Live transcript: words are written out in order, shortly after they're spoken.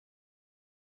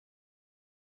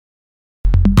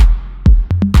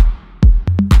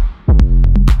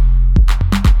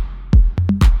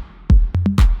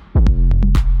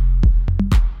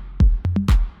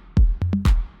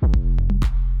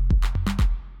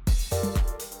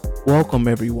Welcome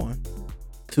everyone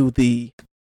to the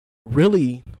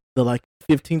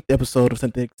 15th episode of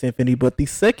Synthetic Symphony, but the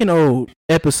second old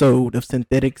episode of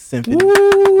Synthetic Symphony.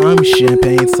 I'm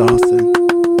Champagne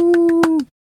Saucin.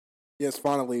 Yes,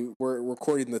 finally, we're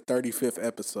recording the 35th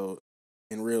episode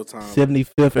in real time.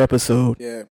 75th episode.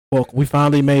 Yeah. Well, we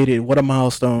finally made it. What a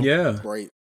milestone. Yeah. Great.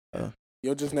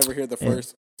 You'll just never hear the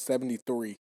first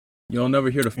 73. You'll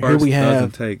never hear the Here first we have-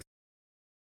 dozen takes.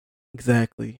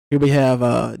 Exactly. Here we have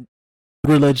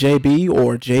Gorilla JB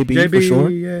or JB, for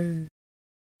short. Yeah.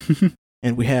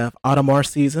 And we have Audemars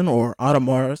Season or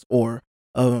Audemars or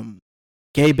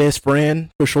Gay Best Friend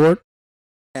for short.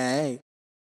 Hey.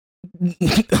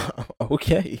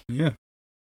 Okay. Yeah.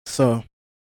 So,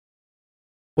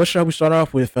 what shall we start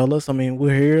off with, fellas? I mean,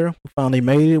 we're here. We finally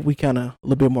made it. We kind of a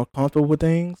little bit more comfortable with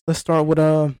things. Let's start with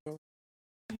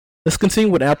let's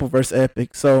continue with Apple versus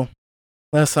Epic. So,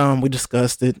 last time we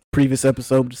discussed it, previous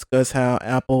episode, we discussed how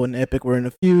Apple and Epic were in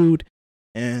a feud,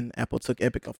 and Apple took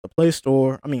Epic off the Play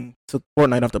Store. Took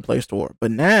Fortnite off the Play Store.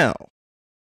 But now,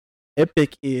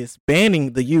 Epic is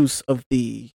banning the use of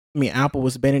Apple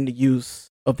was banning the use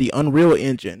of the Unreal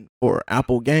Engine for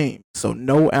Apple games. So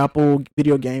no Apple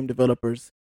video game developers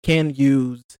can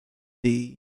use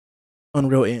the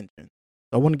Unreal Engine. So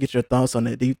I want to get your thoughts on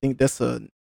that. Do you think that's a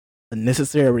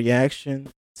necessary reaction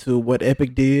to what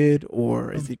Epic did,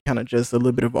 or is it kind of just a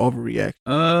little bit of overreaction?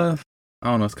 I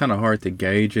don't know. It's kind of hard to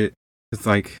gauge it. It's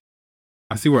like,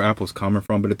 I see where Apple's coming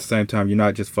from, but at the same time, you're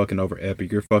not just fucking over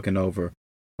Epic. You're fucking over,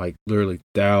 like, literally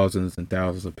thousands and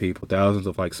thousands of people, thousands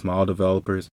of, like, small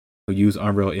developers who use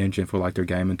Unreal Engine for, like, their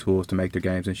gaming tools to make their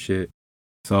games and shit.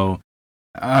 So,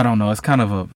 I don't know. It's kind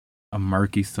of a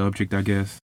murky subject, I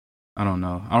guess. I don't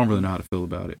know. I don't really know how to feel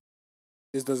about it.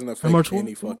 This doesn't affect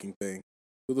any fucking thing.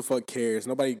 Who the fuck cares?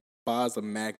 Nobody buys a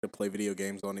Mac to play video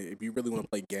games on it. If you really want to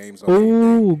play games on it.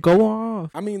 Ooh, go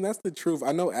off. I mean, that's the truth.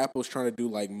 I know Apple's trying to do,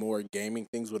 like, more gaming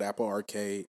things with Apple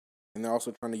Arcade. And they're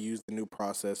also trying to use the new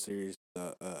processors.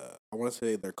 I want to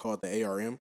say they're called the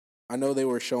ARM. I know they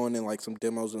were showing in, like, some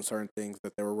demos and certain things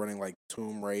that they were running, like,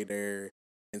 Tomb Raider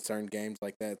and certain games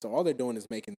like that. So all they're doing is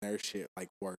making their shit, like,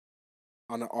 work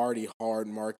on an already hard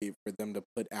market for them to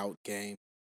put out games.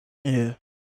 Yeah.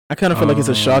 I kind of feel like it's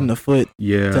a shot in the foot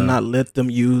to not let them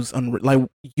use Unreal. Like,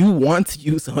 you want to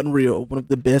use Unreal, one of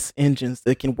the best engines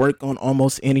that can work on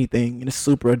almost anything, and it's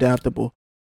super adaptable.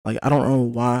 Like, I don't know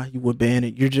why you would ban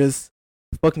it. You're just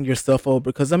fucking yourself over.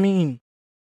 Because, I mean,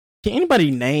 can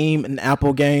anybody name an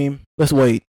Apple game? Let's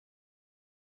wait.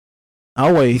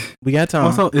 I'll wait. We got time.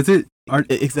 Also, exactly. Are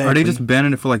they just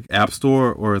banning it for, like, App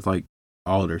Store, or it's like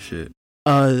all their shit?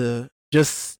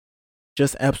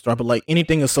 Just App Store, but like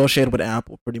anything associated with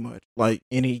Apple, pretty much. Like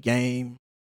any game,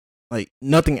 like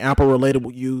nothing Apple related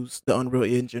will use the Unreal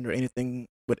Engine or anything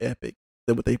with Epic.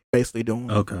 That's what they basically doing.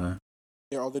 Okay.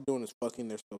 Yeah, all they're doing is fucking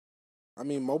themselves. I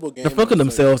mean, mobile gaming. They're fucking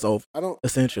themselves over.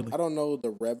 Essentially. I don't know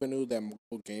the revenue that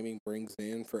mobile gaming brings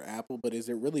in for Apple, but is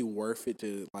it really worth it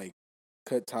to, like,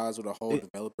 cut ties with a whole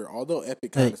developer? Although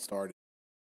Epic kind of started.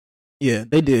 Yeah,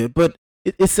 they did, but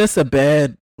it's just a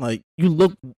bad, like, you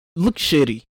look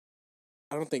shitty.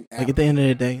 I don't think Apple, like, at the end of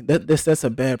the day, that's a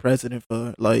bad precedent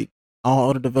for, like,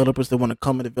 all the developers that want to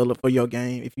come and develop for your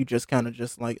game. If you just kind of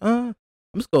just like, I'm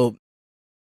just gonna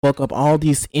fuck up all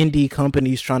these indie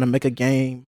companies trying to make a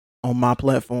game on my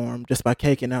platform just by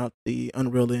caking out the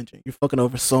Unreal Engine. You're fucking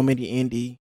over so many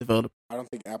indie developers. I don't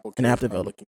think Apple and app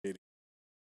developers.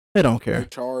 They don't care. They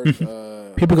charge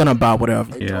people gonna buy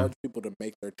whatever. They charge people to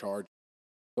make their charge.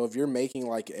 So if you're making,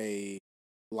 like, a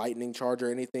Lightning charger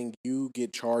or anything, you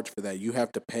get charged for that. You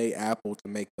have to pay Apple to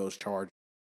make those chargers.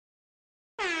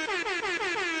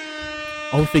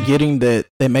 I'm forgetting that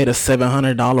they made a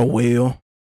 $700 wheel.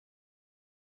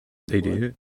 They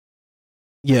did?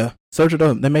 Yeah, search it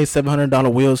up. They made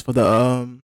 $700 wheels for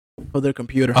their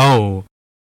computer. Oh,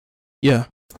 yeah.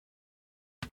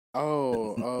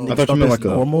 Oh. I thought you meant like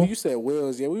normal. Well, you said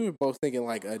wheels. Yeah, we were both thinking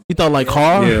like a. You thought like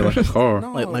car? Yeah, like a car.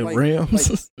 No, like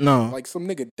rims? No. Like some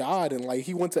nigga died and, like,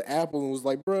 he went to Apple and was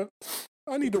like, "Bruh,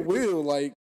 I need a wheel."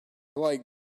 Like.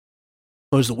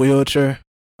 There's a wheelchair.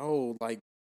 Oh, like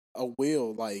a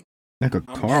wheel, like a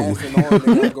car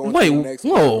wheel. Wait,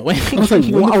 whoa, wait. I was like,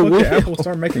 when did Apple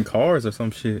start making cars or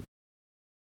some shit?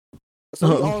 So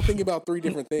we all think about three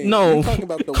different things. No, you're talking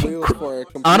about the wheels for a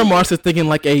computer. Audemars is thinking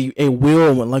like a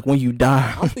wheel when you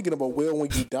die. I'm thinking of a wheel when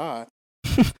you die.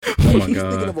 Oh my He's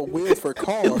god. thinking of a wheel for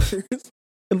cars.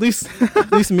 At least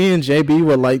me and JB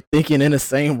were like thinking in the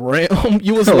same realm.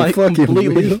 You was like fucking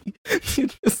completely.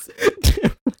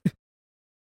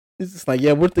 It's just like,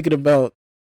 yeah, we're thinking about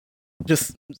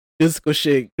just physical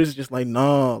shit. Chris is just like,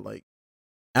 nah, like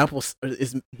Apple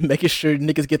is making sure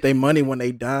niggas get their money when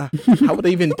they die. How would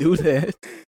they even do that?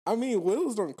 I mean,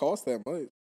 wills don't cost that much.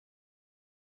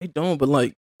 They don't. But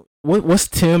like, what's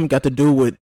Tim got to do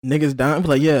with niggas dying?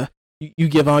 Like, yeah, you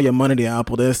give all your money to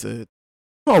Apple. That's it.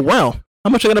 Oh wow, how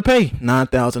much are you gonna pay?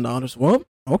 $9,000. Well,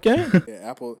 okay. Yeah,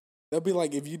 Apple. They'll be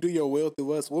like, if you do your will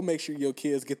through us, we'll make sure your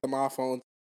kids get them iPhones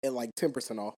at like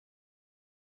 10% off.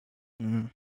 Mm.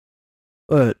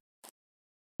 But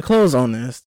to close on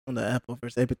this, on the Apple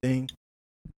versus everything,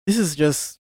 this is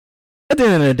just at the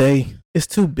end of the day, it's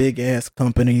two big ass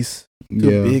companies,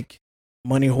 two big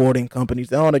money hoarding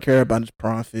companies. All they care about is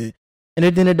profit. And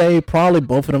at the end of the day, probably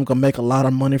both of them gonna make a lot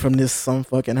of money from this some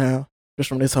fucking how, just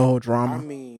from this whole drama. I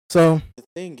mean, so the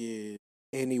thing is,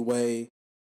 anyway,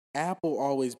 Apple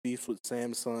always beefs with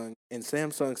Samsung, and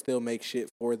Samsung still makes shit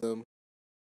for them.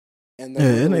 And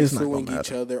they're really suing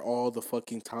each other all the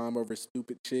fucking time over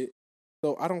stupid shit.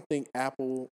 So I don't think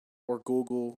Apple or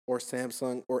Google or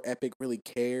Samsung or Epic really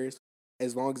cares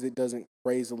as long as it doesn't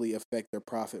crazily affect their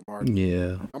profit margin.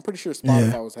 Yeah. I'm pretty sure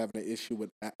Spotify was having an issue with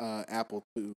Apple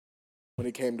too when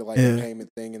it came to like the payment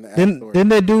thing in the App Store. Didn't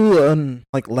they do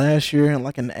like last year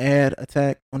like an ad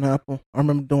attack on Apple? I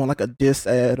remember doing like a diss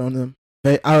ad on them.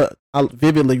 I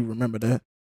vividly remember that.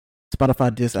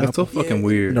 Spotify diss Apple. That's so fucking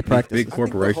weird. The practice. Big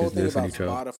corporations dissing each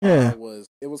other. Yeah.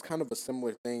 It was kind of a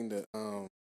similar thing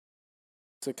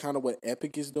to kind of what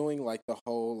Epic is doing, like the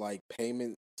whole like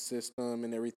payment system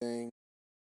and everything.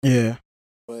 Yeah.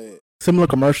 But similar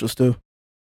commercials too.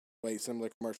 Wait, similar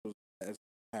commercials as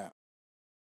App.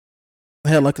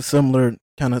 They had like a similar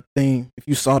kind of thing. If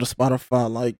you saw the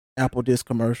Spotify like Apple diss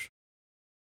commercial.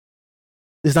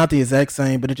 It's not the exact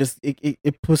same, but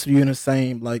it puts you in the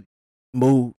same like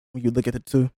mood when you look at the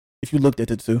two. If you looked at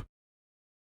the two.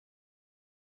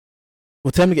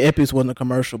 Well, technically Epic's wasn't a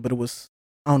commercial, but it was,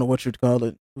 I don't know what you'd call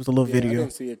it. It was a little video. I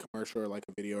didn't see a commercial or like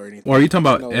a video or anything. Well, are you talking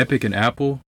about Epic and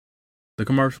Apple? The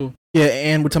commercial? Yeah,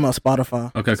 and we're talking about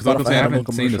Spotify. Okay, because I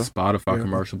haven't seen the Spotify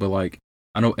commercial, but like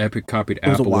I know Epic copied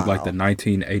Apple with like the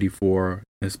 1984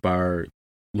 inspired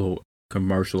little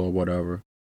commercial or whatever.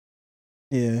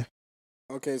 Yeah.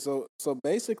 Okay, so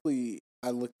basically, I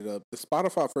looked it up. The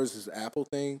Spotify versus Apple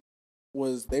thing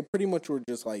was they pretty much were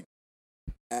just like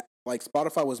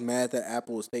Spotify was mad that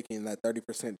Apple was taking that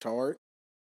 30% charge,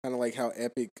 kind of like how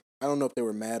Epic. I don't know if they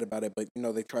were mad about it, but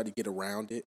they tried to get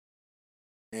around it,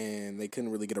 and they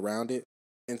couldn't really get around it.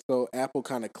 And so Apple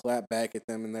kind of clapped back at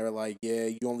them, and they were like, "Yeah,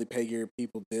 you only pay your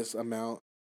people this amount."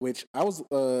 Which I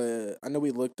know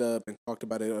we looked up and talked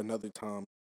about it another time.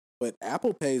 But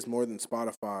Apple pays more than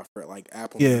Spotify for like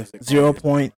Apple Music. 0.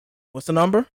 What's the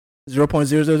number?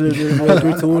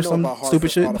 0.00032 or some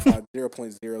stupid shit. Spotify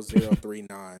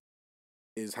 0.0039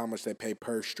 is how much they pay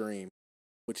per stream,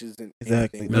 which isn't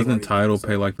exactly. Doesn't Tidal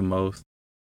pay like the most?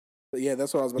 But yeah,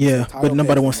 that's what I was about to say. Yeah, but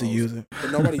nobody wants to use it.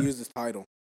 But nobody uses Tidal.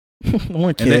 No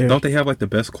one cares. Don't they have like the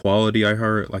best quality? I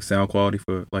heard like sound quality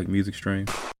for like music stream.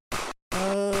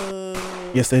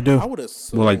 Yes, they do. I would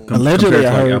assume. Well, like allegedly,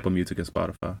 compared to like Apple Music and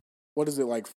Spotify. What is it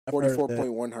like?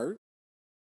 44.1 hertz.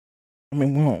 I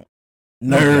mean, we don't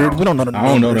nerd. We don't know the numbers.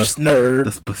 I don't know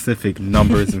the specific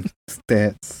numbers and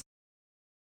stats.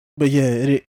 But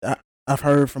yeah, I've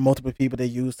heard from multiple people that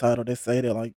use Tidal. They say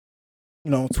that like,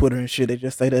 on Twitter and shit. They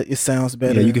just say that it sounds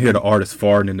better. Yeah, you can hear the artist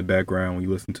farting in the background when you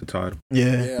listen to Tidal.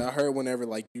 Yeah. Yeah, I heard whenever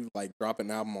like you like drop an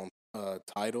album on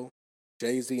Tidal,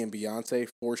 Jay-Z and Beyonce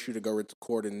force you to go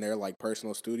record in their like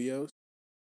personal studios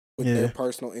with their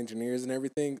personal engineers and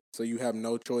everything, so you have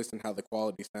no choice in how the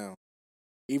quality sounds.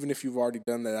 Even if you've already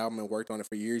done that album and worked on it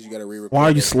for years, you got to re-record. Why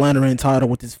are you slandering Tidal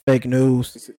with this fake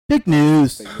news? Fake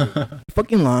news.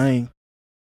 Fucking lying.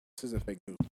 This isn't fake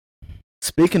news.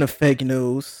 Speaking of fake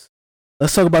news,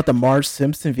 let's talk about the Marge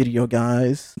Simpson video,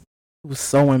 guys. It was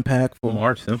so impactful.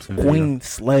 Marge Simpson Queen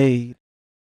Slade.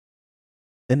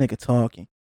 That nigga talking.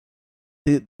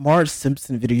 The Marge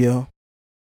Simpson video,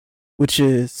 which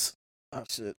is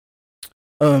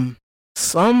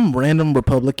some random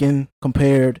Republican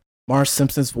compared Marge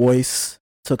Simpson's voice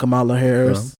to Kamala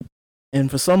Harris, and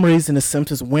for some reason the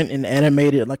Simpsons went and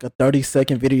animated like a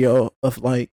 30-second video of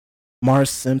like Marge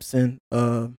Simpson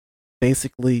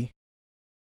basically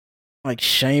like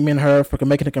shaming her for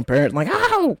making a comparison, like,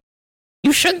 "Oh,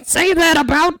 you shouldn't say that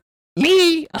about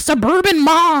me, a suburban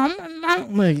mom."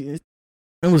 Like,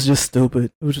 it was just stupid.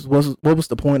 It was just what was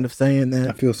the point of saying that?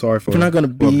 I feel sorry for not gonna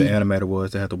be whoever the animator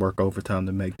was that had to work overtime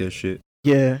to make this shit.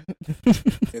 Yeah.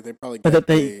 Yeah, they probably got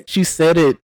paid. She said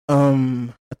it I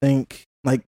think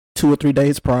like 2 or 3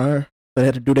 days prior. They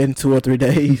had to do that in 2 or 3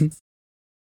 days.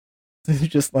 It's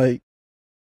just like,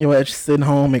 just sitting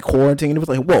home in quarantine. It was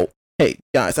like, whoa, hey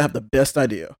guys, I have the best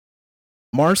idea.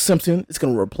 Marge Simpson is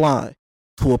gonna reply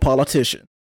to a politician.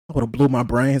 I would have blew my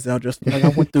brains out. Just like I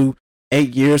went through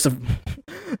 8 years of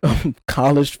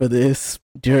college for this.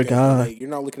 Dear Okay, God. hey, you're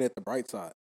not looking at the bright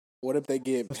side. What if they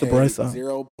get What's the paid bright side?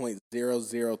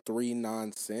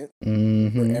 0.0039 cents for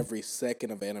Mm-hmm. every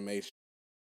second of animation?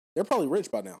 They're probably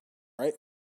rich by now, right?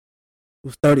 It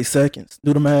was 30 seconds.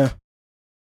 Do the math.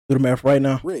 Do the math right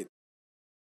now. Rich.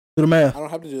 Do the math. I don't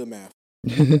have to do the math.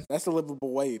 That's a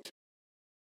livable wage.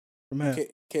 Do the math.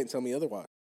 Can't tell me otherwise.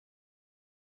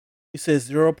 He says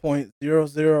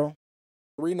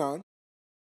 0.0039.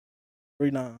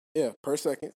 39. Yeah, per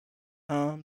second.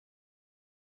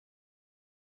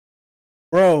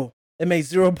 Bro, it made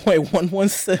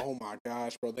 0.117. Oh my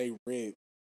gosh, bro, they rich.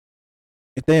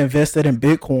 If they invested in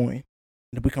Bitcoin, and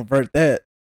if we convert that,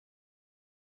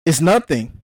 it's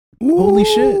nothing. Holy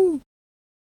shit.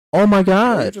 Oh my Bro,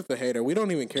 you're God. just a hater. We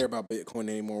don't even care about Bitcoin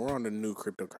anymore. We're on the new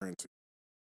cryptocurrency.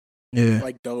 Yeah,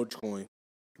 Like Dogecoin.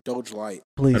 Doge Lite.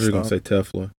 I please was just gonna stop.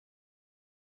 say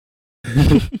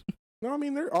Teflon. No, I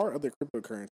mean there are other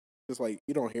cryptocurrencies. Just like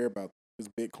you don't hear about because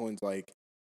Bitcoin's like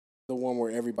the one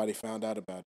where everybody found out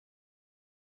about it.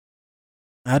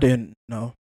 I didn't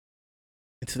know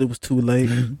until it was too late.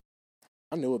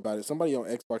 I knew about it. Somebody on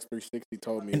Xbox 360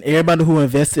 told me. And everybody who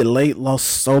invested late lost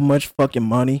so much fucking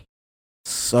money.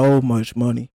 So much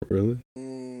money. Really?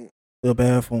 Feel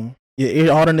bad for them. Yeah,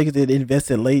 all the niggas that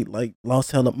invested late, like,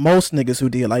 lost hella. Most niggas who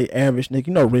did, like, average nigga,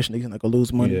 you know, rich niggas not gonna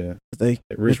lose money. Yeah. Cause they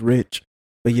Rich. rich.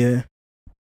 But yeah,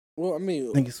 Well, I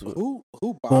mean, Niggas who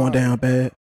buys going down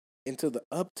bad. into the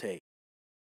uptake?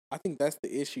 I think that's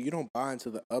the issue. You don't buy into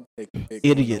the uptake of Bitcoin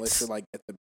Idiots. unless you're like at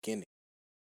the beginning.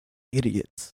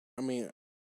 Idiots. I mean,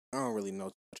 I don't really know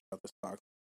too much about the stock.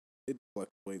 It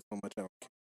fluctuates so much. I don't care.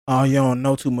 Oh, you don't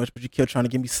know too much, but you kept trying to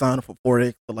get me signed up for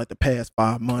Forex for like the past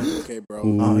 5 months. Okay, bro.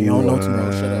 Oh, you don't know too Bro,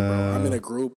 much. shut up, bro. I'm in a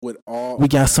group with all. We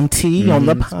got some tea on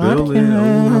the Spill it.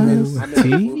 podcast. I'm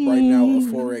in a group right now, a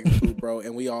Forex group, bro,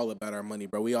 and we all about our money,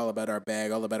 bro. We all about our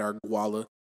bag, all about our guala.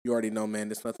 You already know,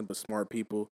 man. It's nothing but smart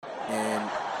people, and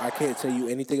I can't tell you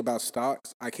anything about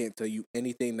stocks. I can't tell you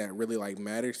anything that really like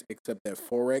matters, except that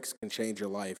Forex can change your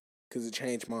life because it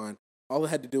changed mine. All I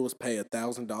had to do was pay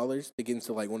 $1,000 to get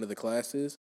into like one of the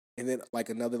classes, and then like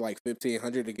another like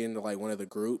 $1,500 to get into like one of the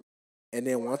group, and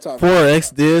then once I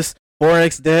Forex this,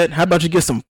 Forex that. How about you get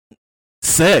some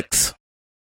sex?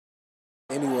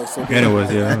 Anyway, so Anyways,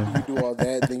 then, yeah. after you do all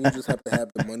that, then you just have to have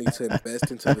the money to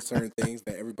invest into the certain things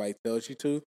that everybody tells you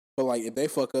to. But like, if they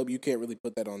fuck up, you can't really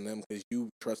put that on them because you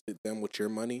trusted them with your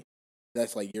money.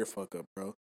 That's like your fuck up,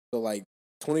 bro. So like,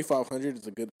 2,500 is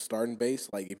a good starting base.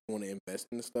 Like, if you want to invest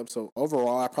in this stuff. So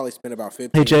overall, I probably spent about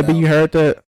 15. Hey, JB, you heard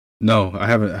that? No, I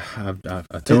haven't.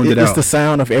 I tuned it It's out. the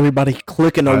sound of everybody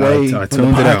clicking away I from the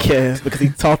tuned it out. podcast because he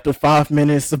talked for 5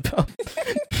 minutes about.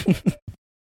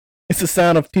 It's the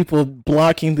sound of people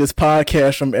blocking this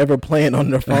podcast from ever playing on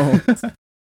their phones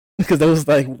because they was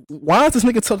like, "Why is this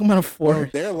nigga talking about a Bro,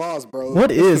 Forex? they're laws, bro.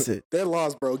 What is it?" They're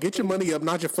laws, bro. Get your money up,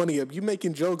 not your funny up. You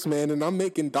making jokes, man, and I'm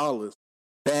making dollars.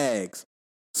 Bags.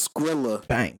 Skrilla.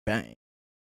 Bang bang.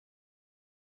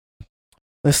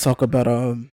 Let's talk about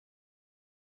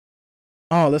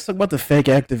let's talk about the fake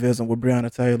activism with Breonna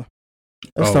Taylor.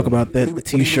 Let's Oh. talk about that. The What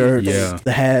do you mean t-shirts, Yeah.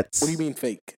 the hats. What do you mean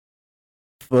fake?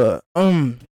 But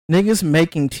niggas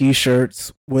making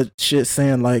t-shirts with shit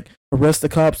saying like arrest the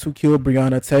cops who killed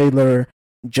Breonna Taylor,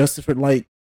 justice for like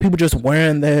people just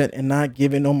wearing that and not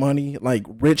giving no money, like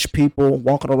rich people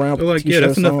walking around So with like, yeah,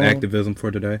 that's t-shirts enough on. activism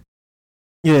for today.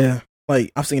 Yeah,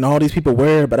 like I've seen all these people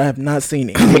wear it, but I have not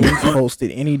seen anyone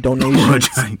posted any donations.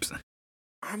 James.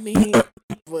 I mean, but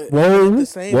Whoa, at the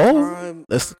same whoa. time,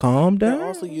 Let's calm they're down.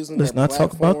 also using Let's their not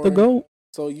talk about the platform. GOAT.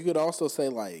 So you could also say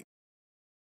like,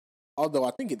 although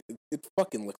I think it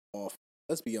fucking looks off.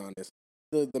 Let's be honest.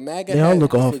 The MAGA They all hat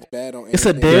look just off. looks bad on It's a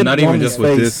anything. Yeah, dead not even woman's just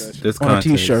with face this on a context.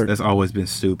 t-shirt. That's always been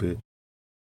stupid.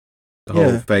 The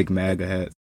whole Yeah. fake MAGA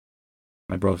hat.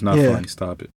 Like, bro, it's not Yeah. funny.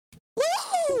 Stop it.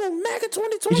 Woo! MAGA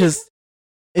 2020.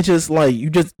 It's just like you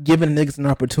just giving niggas an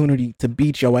opportunity to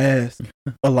beat your ass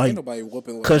or like Ain't nobody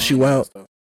whooping cuss you LeBron and out. stuff.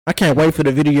 I can't wait for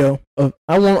the video of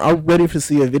I'm ready to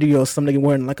see a video of some nigga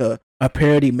wearing like a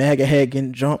parody MAGA hat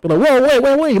getting jumped. Be like,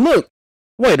 whoa, wait, look.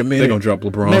 Wait a They minute. gonna drop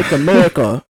LeBron. Make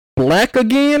America black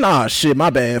again? Ah shit, my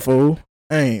bad, fool.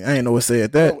 I ain't know what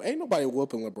said that. Bro, ain't nobody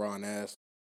whooping LeBron ass.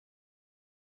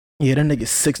 Yeah, that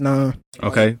nigga's 6'9".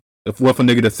 Okay. What if a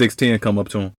nigga that's 6'10" come up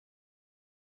to him?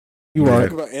 You Yeah. right.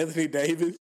 Talk about Anthony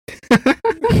Davis.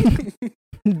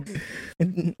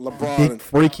 Big LeBron.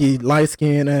 freaky light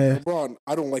skin ass. LeBron,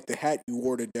 I don't like the hat you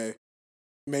wore today.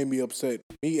 Made me upset.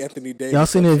 Me, Anthony Davis. Y'all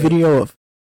seen that upset. video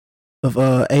of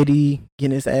AD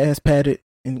getting his ass patted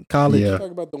in college. Yeah.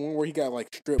 Talk about the one where he got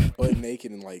like stripped butt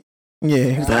naked and like Yeah,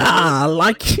 he was like, I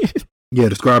like it. Yeah,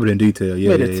 describe it in detail. Yeah,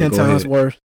 Made it 10 go times ahead.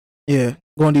 worse. Yeah,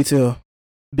 go in detail,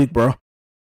 big bro.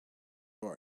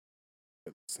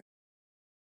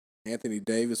 Anthony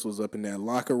Davis was up in that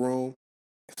locker room.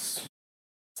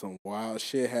 Some wild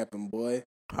shit happened, boy.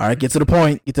 All right, get to the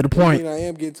point. Get to the I point. mean, I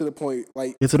am getting to the point.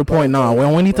 Like, Get to the point. No, we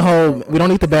don't need the whole. We don't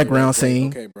need the background scene.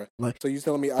 Okay, bro. Like, so you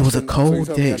telling me it was a cold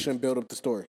day. I shouldn't build up the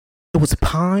story? It was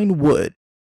pine wood.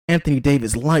 Anthony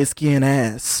Davis, light skinned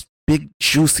ass, big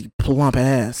juicy plump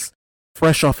ass,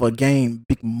 fresh off a game,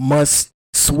 big must,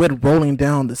 sweat rolling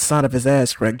down the side of his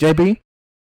ass crack. JB.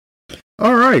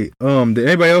 All right. Did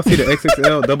anybody else see the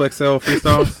XXL, double XL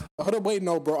freestyles? Hold up, wait,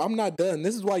 no, bro. I'm not done.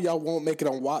 This is why y'all won't make it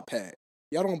on Wattpad.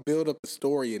 Y'all don't build up the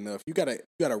story enough. You gotta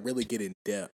really get in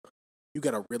depth. You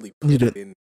gotta really put it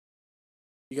in.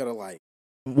 You gotta like.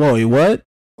 Whoa, what?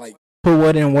 Like put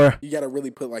what in where? You gotta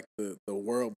really put like the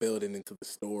world building into the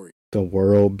story. The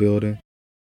world building.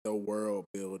 The world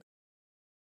building.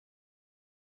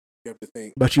 You have to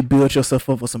think. But you build yourself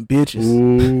up with some bitches.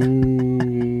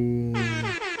 Ooh.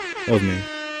 That was me.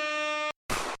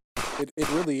 It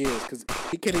really is, because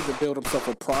he can't even build himself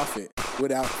a profit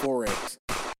without Forex.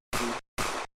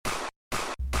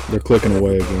 They're clicking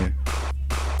away again.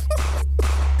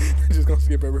 Just gonna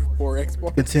skip every Forex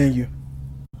part. Continue.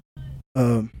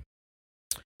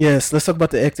 Yes, let's talk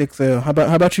about the XXL. How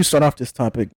about you start off this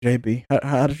topic, JB?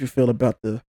 How did you feel about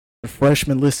the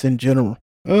freshman list in general?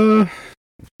 Dude,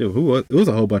 who was? It was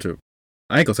a whole bunch of.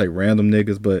 I ain't gonna say random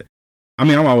niggas, but I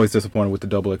mean, I'm always disappointed with the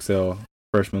double XL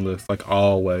freshman list. Like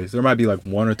always, there might be like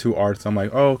one or two artists. I'm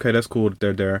like, oh, okay, that's cool that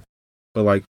they're there, but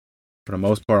like for the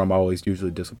most part, I'm always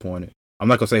usually disappointed. I'm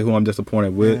not gonna say who I'm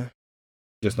disappointed with. Yeah.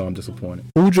 Just know I'm disappointed.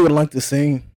 Who would you would like to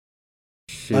see?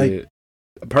 Shit,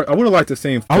 like, I would have liked to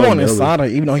see. I want Sada,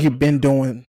 even though he been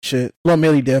doing shit. Flo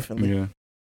Milli definitely. Yeah.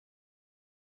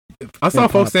 I saw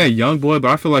folks saying Young Boy, but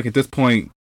I feel like at this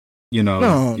point, you know,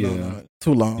 no,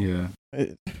 too long. Yeah,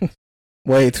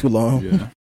 way too long. Yeah,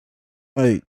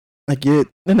 like I get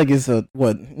that nigga's a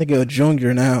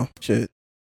junior now. Shit,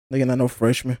 nigga not no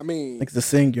freshman. I mean, nigga's a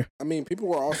senior. I mean, people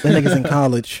were also that nigga's in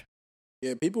college.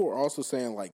 Yeah, people were also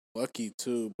saying like Lucky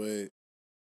too, but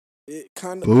it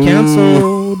kind of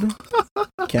canceled.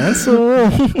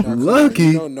 Canceled. Lucky.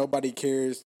 You know nobody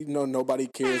cares. You know nobody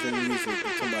cares in music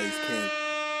if somebody's canceled.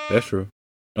 That's true.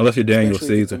 Unless you're Daniel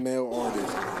Caesar. A male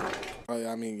artist.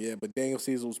 I mean, yeah, but Daniel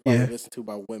Caesar was probably listened to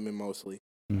by women mostly.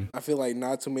 I feel like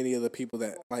not too many of the people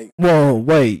that like. Whoa,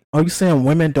 wait. Are you saying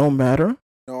women don't matter?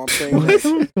 No, I'm saying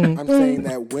that, I'm saying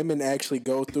that women actually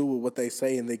go through with what they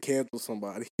say and they cancel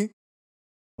somebody.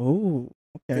 Oh,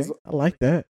 okay. I like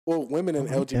that. Well, women and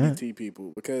LGBT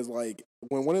people, because like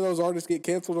when one of those artists get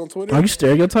canceled on Twitter, are you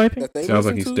stereotyping? Sounds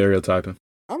like he's stereotyping.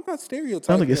 I'm not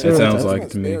stereotyping. It sounds like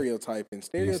to me. Stereotyping.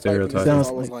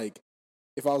 Stereotyping.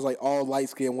 If I was like all light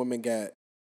skinned women got.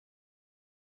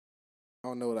 I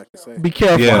don't know what I can say. Be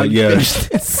careful. Yeah.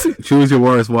 Choose your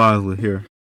words wisely here.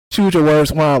 Choose your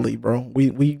words wisely, bro.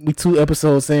 We 2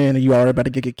 episodes in and you already about to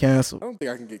get canceled. I don't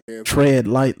think I can get canceled. Tread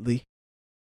lightly.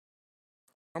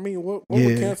 I mean, what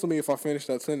would cancel me if I finish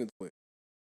that sentence with?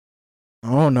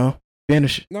 I don't know.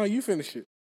 Finish it. No, you finish it.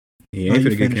 He ain't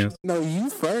finna get canceled. No, you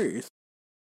first.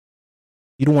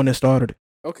 You the one that started it.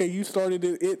 Okay, you started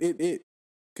it.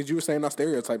 Because you were saying I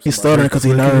stereotype somebody. He started it because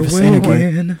he nervous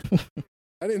anyway.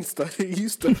 I didn't study. You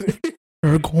studied.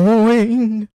 You're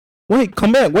going. Wait,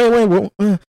 come back. Wait.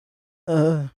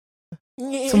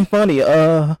 Some funny.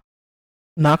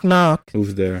 Knock knock.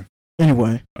 Who's there?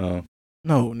 Anyway. Oh.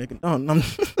 No, nigga. No.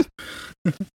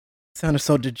 Sounded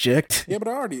so dejected. Yeah,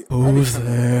 but Who's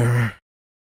there?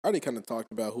 I already kind of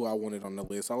talked about who I wanted on the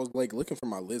list. I was like looking for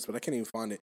my list, but I can't even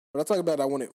find it. But I talked about I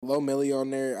wanted Flo Milli on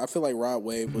there. I feel like Rod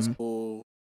Wave was cool.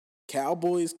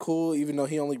 Cowboy's cool, even though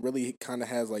he only really kind of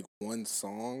has like one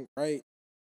song, right?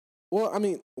 Well, I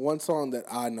mean, one song that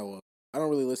I know of. I don't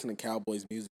really listen to Cowboys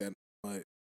music that much.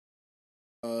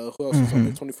 Who else was on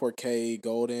there? 24K,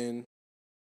 Golden.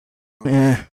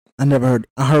 Yeah, I never heard.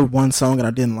 I heard one song that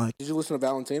I didn't like. Did you listen to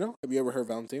Valentino? Have you ever heard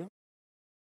Valentino?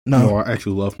 No, I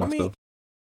actually love my stuff.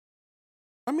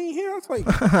 I mean, he has like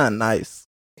nice.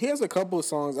 He has a couple of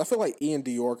songs. I feel like Ian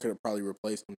Dior could have probably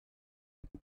replaced him.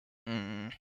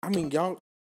 I mean, y'all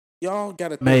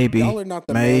gotta think. Maybe y'all are not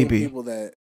the main people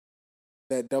that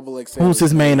double XL. Who's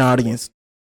his main audience?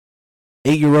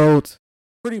 8-year-olds.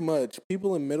 Pretty much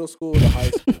people in middle school to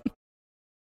high school.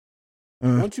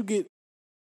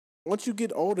 Once you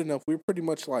get old enough, we're pretty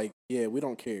much like, yeah, we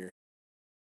don't care.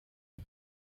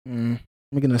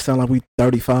 Making it sound like we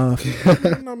 35.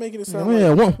 I'm not making it sound Yeah,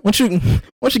 like. once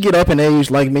you get up in age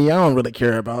like me, I don't really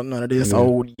care about none of this Yeah.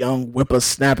 old young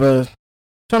whippersnapper.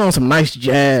 Turn on some nice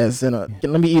jazz and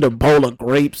let me eat a bowl of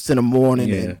grapes in the morning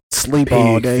Yeah. and sleep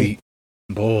all Pig day. feet,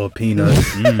 boiled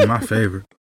peanuts. My favorite.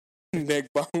 Neck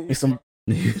bone. Eat some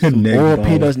Neck boiled bone.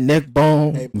 peanuts, neck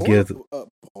bone, Hey, Gizzard.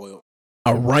 boiled.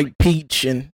 a ripe peach,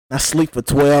 and I sleep for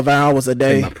 12 hours a Take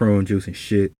day. my prune juice and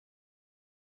shit.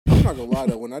 I'm not gonna lie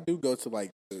though. When I do go to like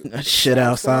That shit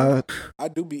South Side, outside. I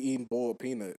do be eating boiled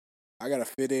peanut. I gotta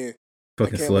fit in.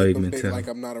 Fucking I can't slave let them think mentality. like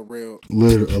I'm not a real. A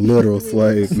literal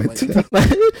slave Slave.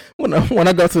 mentality. when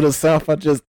I go to the South,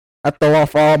 I throw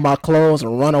off all my clothes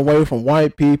and run away from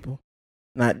white people.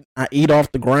 And I eat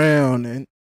off the ground and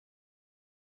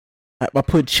I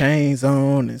put chains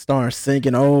on and start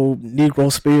singing old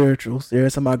Negro spirituals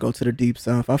every time I go to the Deep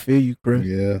South. I feel you, Chris.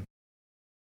 Yeah.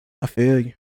 I feel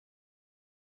you.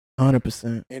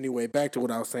 100%. Anyway, back to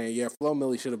what I was saying. Yeah, Flo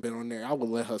Millie should have been on there. I would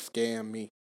let her scam me.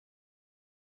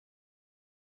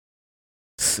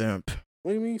 Simp.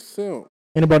 What do you mean, simp?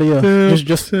 Anybody else? Simp,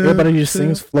 Just simp, everybody just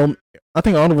simp. sings Flo. I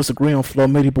think all of us agree on Flo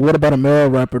Milli, but what about a male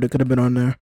rapper that could have been on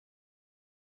there?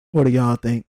 What do y'all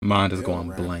think? Mine is Yeah, going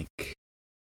right. blank.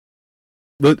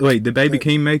 Look, wait, did Baby But-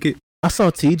 King make it? I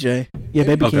saw TJ. Yeah,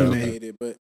 Baby Okay, King okay. made it. It,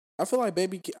 but I feel like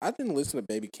I didn't listen to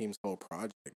Baby Keem's whole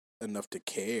project enough to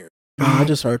care. I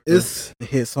just heard It's the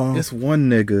hit song. it's one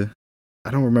nigga.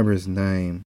 I don't remember his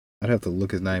name. I'd have to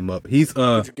look his name up. He's Did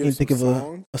you Can you get think some of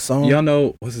songs? a song. y'all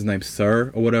know what's his name,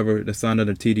 Sir or whatever, the son of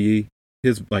the TDE.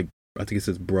 His like I think it's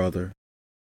his brother.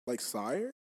 Like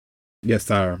Sire? Yes,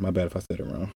 Sire. My bad if I said it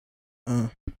wrong. Uh,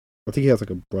 I think he has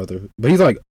like a brother, but he's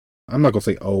like I'm not gonna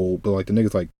say old, but like the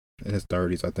nigga's like in his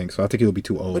 30s, I think. So I think he'll be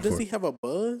too old But does for he have a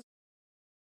buzz?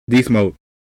 D Smoke.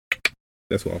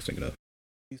 That's what I was thinking of.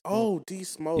 Oh, D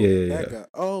Smoke. Yeah, that yeah. guy.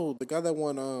 Oh, the guy that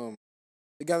won.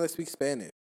 The guy that speaks Spanish.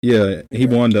 Yeah, he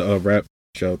Yeah. won the rap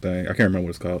show thing. I can't remember what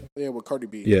it's called. Yeah, with Cardi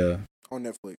B. Yeah, On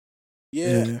Netflix.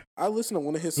 Yeah, yeah. I listened to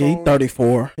one of his Yeah, songs. he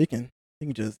 34. He can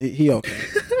just he okay.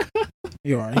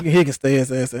 He alright. He can stay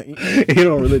his ass. He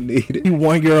don't really need it.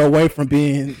 1 year away from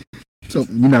being So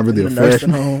you're not really in a the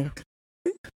nursing freshman. home.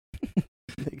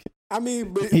 I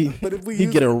mean, but He- if we He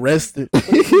use, get arrested. but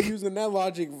if we using that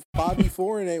logic,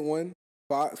 5'4" ain't one.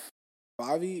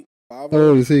 5'5". How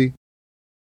old is he?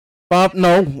 Bob,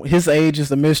 no, his age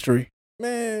is a mystery.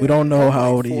 Man, We don't know I'm how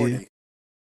like old he 40. is.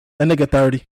 That nigga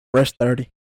 30, fresh 30.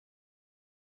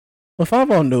 Well,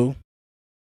 5 new.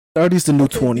 30's the new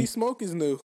Okay, 20. D Smoke is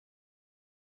new.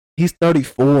 He's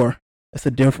 34. That's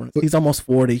the difference. He's almost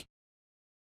 40.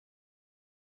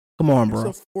 Come on, bro.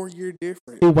 It's a 4-year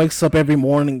difference. He wakes up every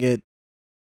morning at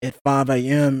 5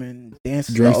 a.m. and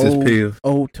dances Drinks the his old, pills.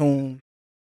 old tune.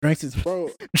 Drinks his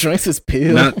Bro,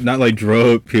 pills. Not like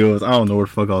drug pills. I don't know where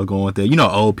the fuck I was going with that. You know,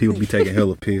 old people be taking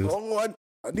hella pills. oh,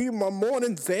 I need my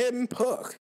morning Zan and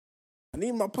Puck. I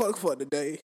need my Puck for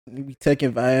today. He be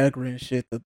taking Viagra and shit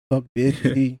to fuck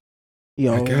bitches. He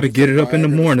I always, gotta get it up in the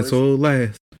Viagra morning first. so it'll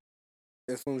last.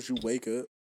 As soon as you wake up.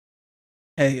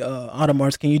 Hey,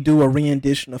 Audemars, can you do a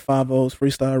rendition of 5-0's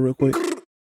freestyle real quick?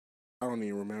 I don't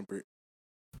even remember it.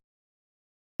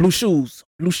 Blue shoes,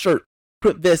 blue shirt,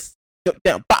 put vest, jump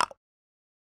down, bow.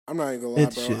 I'm not even gonna lie,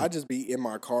 That bro. shit. I just be in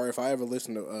my car. If I ever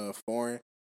listen to foreign,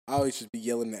 I always just be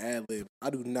yelling the ad lib. I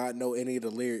do not know any of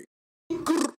the lyrics.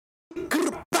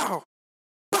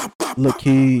 Look,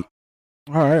 kid.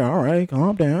 All right,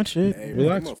 calm down, shit. Hey,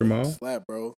 Relax, that motherfucker Jamal. Slap,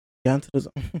 bro. Got into the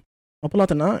zone. I'll pull out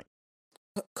the 9.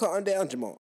 Calm down,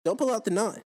 Jamal. Don't pull out the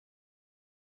 9.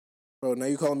 Bro, now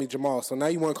you calling me Jamal. So now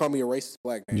you want to call me a racist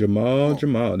black man.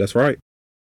 Jamal. That's right.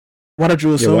 Why did you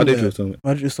Yeah, assume why did that? you assume it?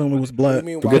 Why did you assume it was What do black? you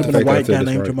mean, Forget why the Even not? a fact that I white said guy that's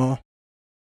named right. Jamal.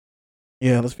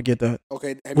 Yeah, let's forget that.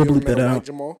 Okay, have We'll you ever bleep met that a out. white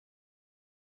Jamal?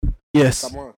 Yes,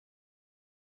 Come on.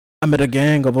 I met a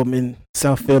gang of them in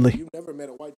South Philly. You've never met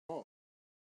a white Jamal.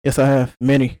 Yes, I have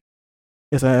many.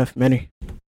 Yes, I have many.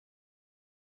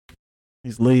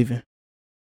 He's leaving.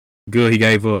 Good, he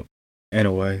gave up.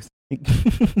 Anyways,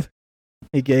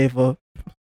 He gave up.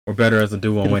 or better as a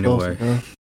duo Getting closer, anyway. bro.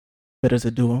 Better as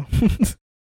a duo.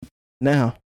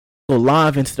 Now, go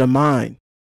live into the mind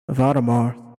of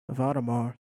Audemars. Of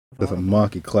Audemars. of That's a Audemars.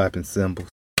 monkey clapping cymbals.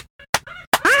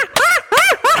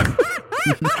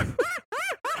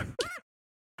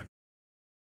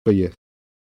 But yeah,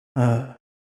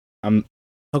 I'm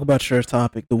Talk about your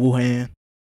topic, the Wuhan.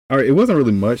 all right. It wasn't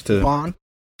really much to Wuhan.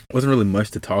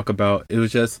 talk about. It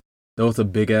was just there was a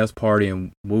big ass party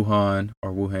in Wuhan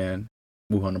or Wuhan.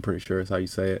 Wuhan, I'm pretty sure is how you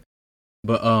say it.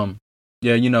 But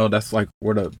yeah, you know that's like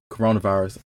where the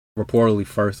coronavirus reportedly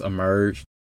first emerged,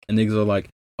 and niggas are like,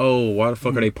 oh, why the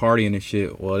fuck are they partying and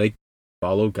shit? Well, they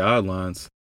follow guidelines.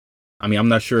 I mean, I'm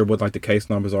not sure what like the case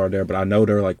numbers are there, but I know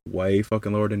they're like way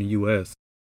fucking lower than the U.S.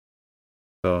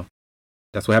 So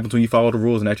that's what happens when you follow the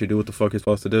rules and actually do what the fuck you're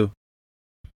supposed to do.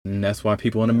 And that's why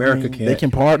people in America can't. They can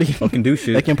party. Fucking do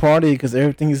shit. They can party because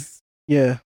everything's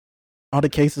all the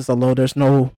cases are low. There's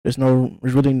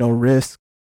really no risk.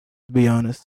 To be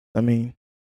honest, I mean,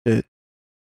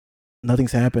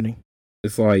 nothing's happening.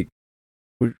 It's like,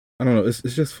 I don't know. It's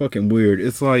just fucking weird.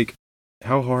 It's like,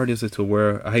 how hard is it to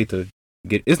wear? I hate to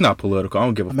get. It's not political. I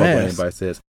don't give a fuck what anybody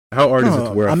says. How hard is it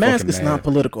to wear a mask? Is mask? Not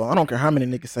political. I don't care how many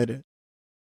niggas say that.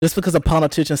 Just because a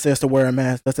politician says to wear a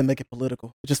mask doesn't make it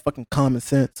political. It's just fucking common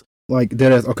sense. Like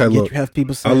that is okay. Look, you have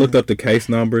people saying, I looked up the case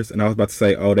numbers and I was about to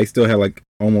say, oh, they still had like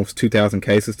almost 2,000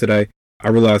 cases today. I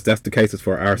realized that's the cases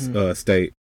for our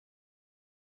state.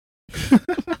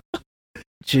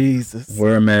 Jesus.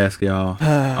 Wear a mask, y'all.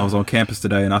 I was on campus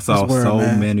today and I saw so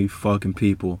many fucking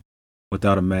people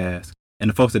without a mask. And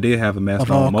the folks that did have a mask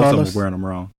on, most of them were wearing them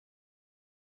wrong.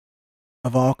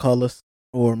 Of all colors,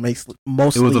 or mostly.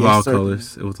 It was of all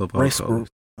colors. It was of all race colors.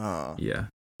 Group. Yeah.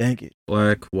 Dang it.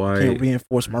 Black, white. Can't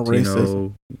reinforce my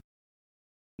racism.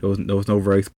 There was no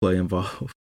race play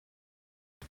involved.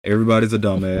 Everybody's a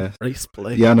dumbass. Race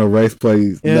play. Yeah, I know race play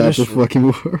is not the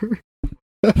fucking word.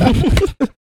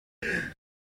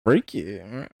 Freaky.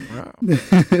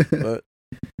 But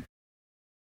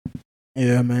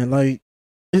yeah, man, like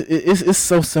it's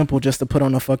so simple just to put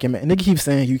on a fucking mask. Nigga keeps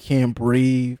saying you can't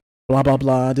breathe, blah blah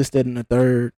blah, this, that, and the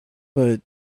third. But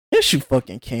yes, you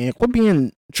fucking can. Quit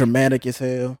being dramatic as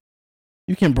hell.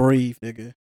 You can breathe,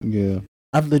 nigga. Yeah.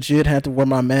 I've legit had to wear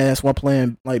my mask while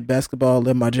playing like basketball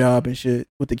at my job and shit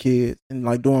with the kids and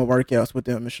like doing workouts with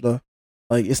them and shit.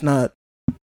 Like this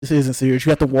isn't serious.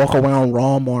 You have to walk around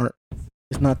Walmart.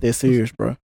 It's not that serious,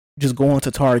 bro. Just going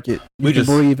to Target. You can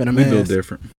breathe in a mask. We build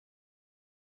different.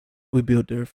 We build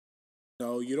different.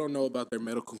 No, you don't know about their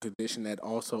medical condition that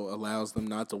also allows them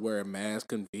not to wear a mask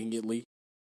conveniently.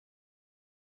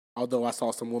 Although I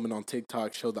saw some woman on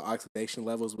TikTok show the oxidation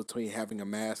levels between having a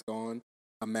mask on,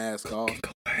 a mask off,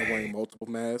 and wearing multiple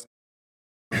masks.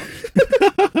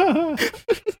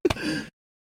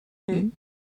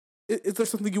 Is there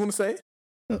something you want to say?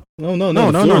 No.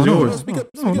 The floor is yours. Speak up,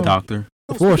 doctor.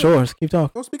 The floor is yours. Keep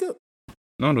talking. Don't speak up.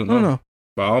 No.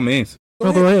 By all means. Go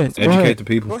ahead. Educate the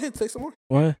people. Go ahead. Say some more.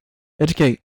 Go ahead.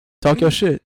 Educate. Talk your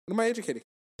shit. What am I educating?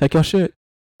 Take your shit.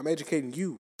 I'm educating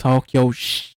you. Talk your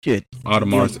shit.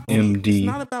 Audemars MD.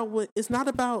 It's not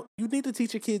about. You need to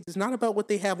teach your kids. It's not about what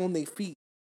they have on their feet,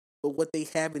 but what they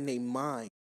have in their mind.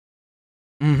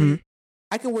 Mm-hmm.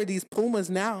 I can wear these Pumas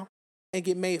now and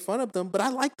get made fun of them, but I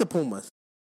like the Pumas.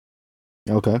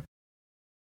 Okay.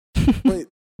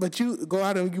 But you go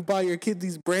out and you buy your kids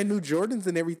these brand new Jordans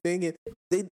and everything, and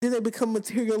they become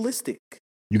materialistic.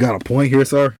 You got a point here,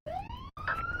 sir.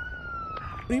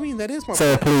 What do you mean? That is my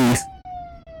Sir, point. please.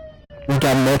 We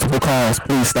got multiple calls.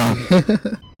 Please stop.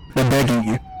 They're begging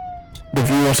you. The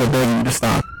viewers are begging you to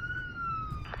stop.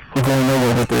 We're going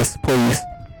nowhere with this. Please.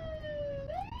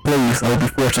 Please, I will be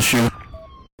forced to shoot.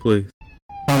 Please.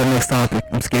 On the next topic.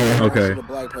 I'm scared. Okay. The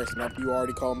black person after you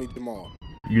already called me Jamal.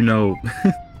 You know,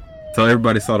 so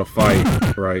everybody saw the fight,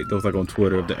 right? That was like on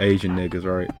Twitter of the Asian niggas,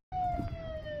 right?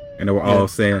 And they were all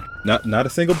saying, not a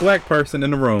single black person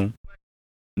in the room,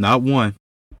 not one,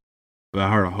 but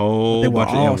I heard a whole bunch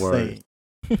of N-words.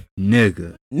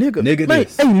 Nigga.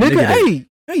 This. Hey, nigga.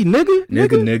 Hey,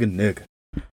 nigga.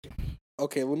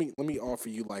 Okay, let me offer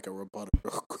you like a rebuttal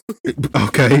real quick.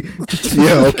 Okay.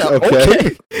 Yeah.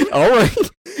 Okay.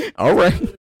 All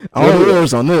right. All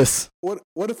rules on this. What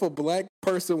if a black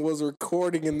person was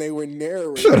recording and they were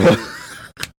narrating? Shut up.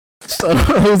 So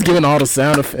who's giving all the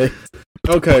sound effects?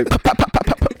 Okay.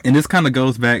 And this kind of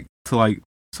goes back to like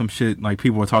some shit like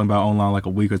people were talking about online like a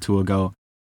week or two ago,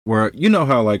 where you know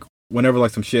how like whenever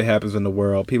like some shit happens in the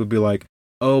world, people be like,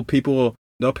 oh,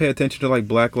 they'll pay attention to like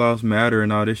Black Lives Matter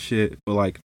and all this shit, but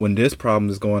like when this problem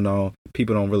is going on,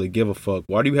 people don't really give a fuck.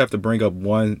 Why do you have to bring up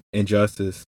one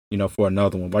injustice, for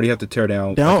another one? Why do you have to tear down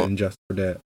like, an injustice for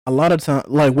that? A lot of time,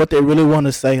 like what they really want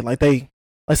to say, like say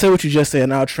what you just said,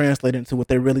 and I'll translate it into what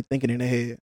they're really thinking in their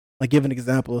head. Like give an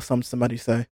example of something somebody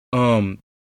say.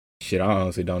 Shit, I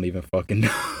honestly don't even fucking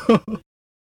know.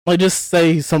 Like just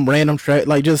say some random trash.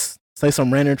 Like just say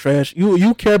some random trash.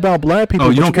 You care about black people. Oh,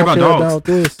 you don't care about dogs. About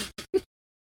this.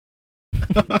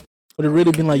 But it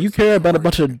really been like you care about a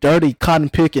bunch of dirty cotton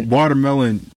picking,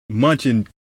 watermelon munching,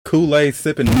 Kool-Aid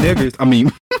sipping niggers. I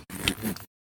mean,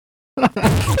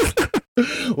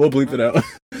 we'll bleep it out.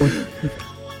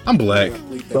 I'm black.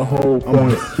 The whole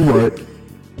point.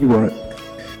 You right.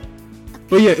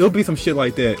 But yeah, it'll be some shit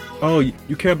like that. Oh,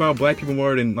 you care about black people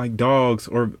more than like dogs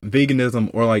or veganism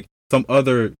or like some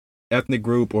other ethnic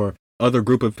group or other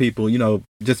group of people. You know,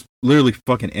 just literally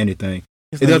fucking anything.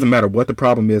 It doesn't matter what the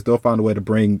problem is. They'll find a way to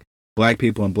bring black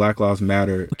people and Black Lives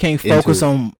Matter. We can't focus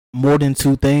on more than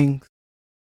two things.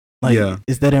 Like, yeah.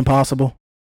 Is that impossible?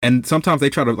 And sometimes they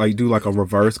try to like do like a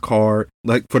reverse card,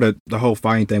 like for the whole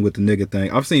fighting thing with the nigga thing.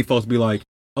 I've seen folks be like,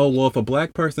 oh, well, if a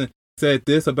black person said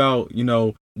this about, you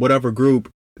know, whatever group,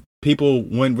 people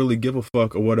wouldn't really give a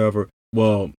fuck or whatever.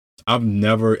 Well, I've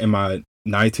never in my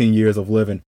 19 years of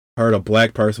living heard a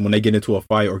black person when they get into a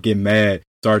fight or get mad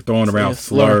start throwing around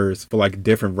slurs for like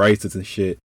different races and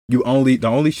shit. The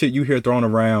only shit you hear thrown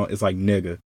around is like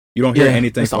nigga. You don't hear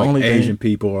anything for like Asian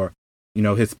people or, you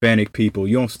know, Hispanic people.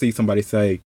 You don't see somebody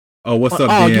say, oh, what's up,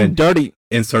 Ben? You dirty.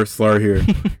 Insert slur here.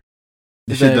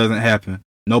 This shit doesn't happen.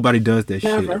 Nobody does that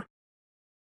shit.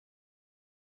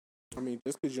 I mean,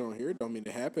 just because you don't hear it don't mean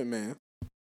it happen, man.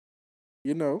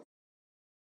 You know.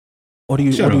 What are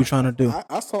you trying to do?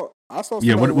 I saw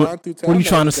yeah, what are you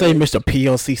trying to say, Mr.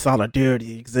 PLC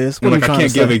Solidarity exists? What like, I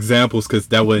can't give examples because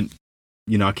that wouldn't,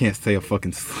 you know, I can't say a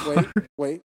fucking slur.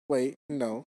 Wait,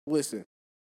 no. Listen.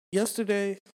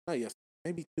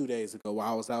 Maybe 2 days ago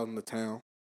while I was out in the town,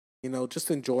 you know,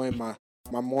 just enjoying my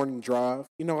morning drive.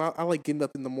 You know, I like getting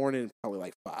up in the morning, probably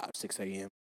like 5, 6 a.m.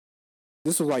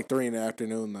 This was like 3 in the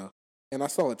afternoon, though. And I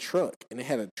saw a truck, and it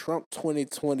had a Trump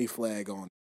 2020 flag on it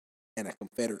and a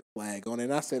Confederate flag on it.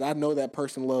 And I said, I know that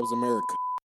person loves America.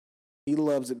 He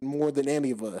loves it more than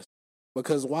any of us.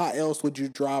 Because why else would you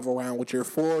drive around with your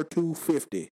Ford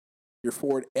 250, your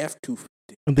Ford F-250?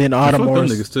 And then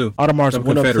Audemars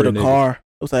went up to the car.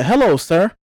 It was like, hello,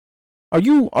 sir. Are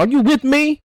you with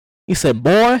me? He said,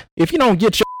 boy, if you don't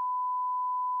get your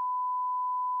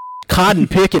cotton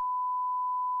picking,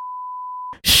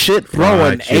 shit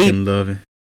throwing,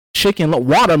 chicken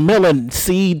watermelon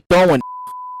seed throwing.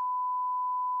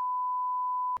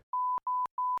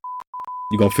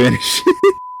 You gonna finish?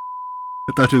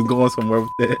 I thought you was going somewhere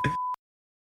with that.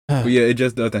 But yeah, it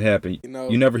just doesn't happen. You know,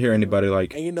 you never hear anybody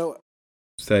like, and you know,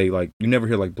 say like, you never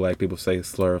hear like black people say a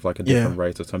slur of like a different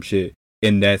race or some shit.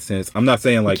 In that sense, I'm not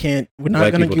saying like we're not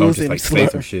black gonna people use don't just like slur. say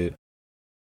some shit.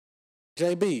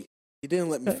 JB, you didn't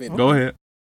let me finish. Go ahead.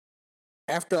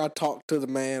 After I talked to the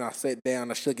man, I sat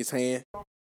down, I shook his hand.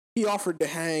 He offered to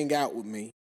hang out with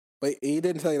me, but he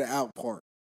didn't tell you the out part.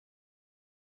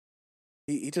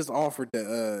 He just offered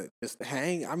to just to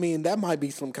hang. I mean, that might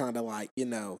be some kind of like, you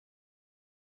know,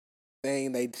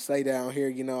 thing they say down here.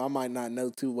 You know, I might not know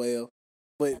too well,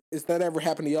 but has that ever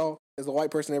happened to y'all? Has a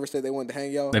white person ever said they wanted to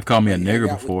hang y'all? They've called me a nigger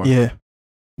before. Yeah.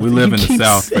 We live in the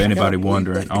South, for anybody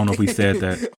wondering. I don't know if we said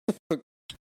that. I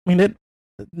mean,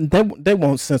 they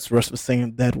won't censor us for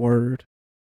saying that word.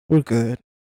 We're good.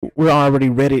 We're already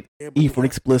rated E for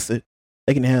explicit.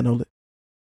 They can handle it.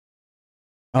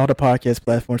 All the podcast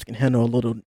platforms can handle a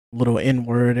little N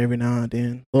word every now and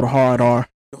then. A little hard R.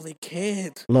 No, they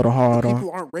can't. A little hard R.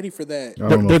 People aren't ready for that.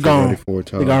 They're gone.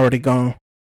 They're already gone.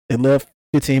 They left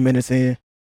 15 minutes in.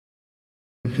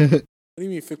 What do you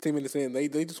mean 15 minutes in? They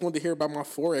just wanted to hear about my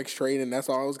Forex trade, and that's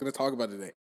all I was going to talk about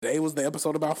today. Today was the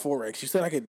episode about Forex. You said I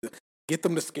could get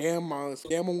them to scam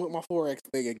them with my Forex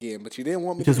thing again, but you didn't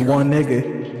want me just to. Just one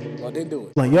nigga. So I didn't do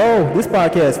it. Like, yo, this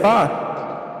podcast fine.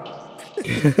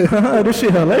 This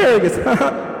shit hilarious.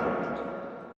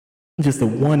 Just the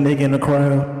one nigga in the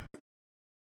crowd.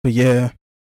 But yeah.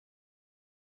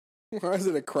 Why is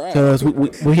it a crowd? Because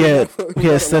we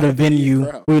had set a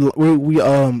venue. We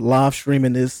live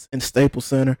streaming this in Staples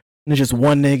Center, and there's just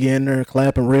one nigga in there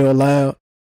clapping real loud.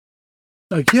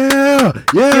 Like yeah,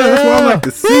 that's what I like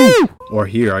to see or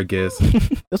hear, I guess.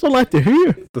 That's what I like to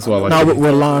hear. That's what I like. No,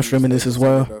 we're live streaming this as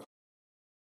well.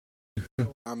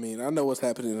 I mean, I know what's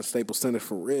happening in Staples Center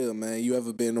for real, man. You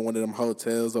ever been to one of them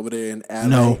hotels over there in LA?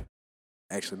 No.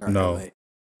 Actually, not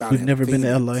LA. We've never been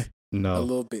to LA. No. A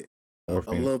little bit. A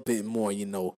little bit more, you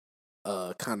know,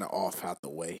 kind of off out the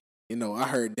way. You know, I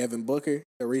heard Devin Booker,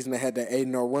 the reason they had that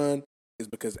 8-0 run is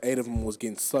because 8 of them was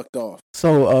getting sucked off.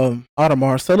 So,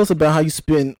 Audemars, tell us about how you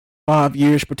spent 5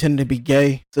 years pretending to be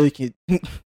gay so you could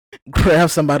grab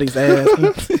somebody's ass.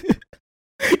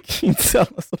 Can you tell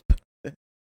us about that?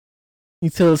 Can you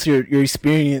tell us your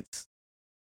experience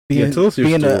being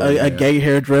a gay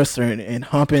hairdresser and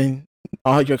humping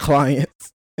all your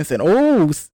clients and saying,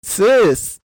 "Oh,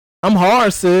 sis, I'm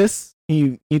hard, sis."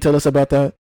 Can you tell us about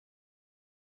that?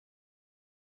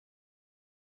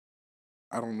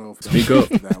 I don't know if speak up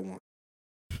that one.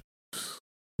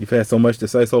 You've had so much to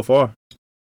say so far.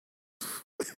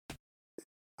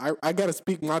 I gotta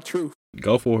speak my truth.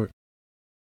 Go for it.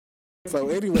 So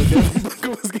anyway, Devin Booker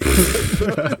was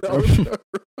getting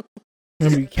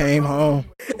And we came home.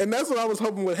 and that's what I was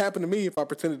hoping would happen to me if I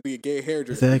pretended to be a gay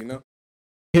hairdresser. Exactly. You know,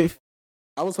 If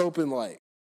I was hoping like,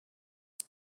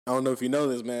 I don't know if you know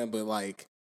this, man, but like,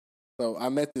 so I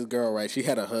met this girl, right? She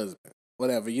had a husband.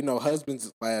 Whatever, you know,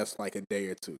 husbands last like a day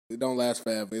or two. They don't last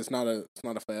forever. It's not a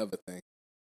forever thing.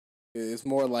 It's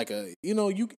more like a, you know,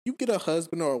 you get a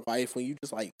husband or a wife when you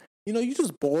just like, you know, you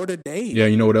just bored a day. Yeah,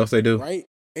 you know what else they do? Right?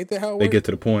 Ain't that how it They works? get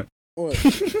to the point. What?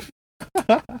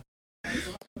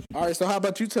 All right, so how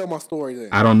about you tell my story then?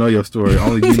 I don't know your story.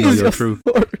 Only you know your truth.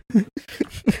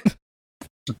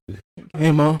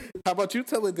 Hey, Mom. How about you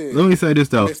tell it then? Let me say this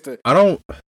though. Mister? I don't.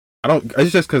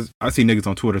 It's just because I see niggas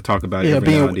on Twitter talk about it Yeah,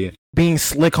 every now and then, Being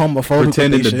slick homophobic.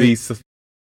 pretending with to they be, shit.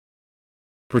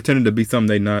 pretending to be something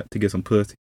they not to get some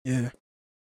pussy. Yeah.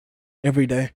 Every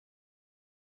day.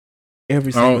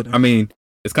 Every I single don't. day. I mean,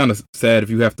 it's kind of sad if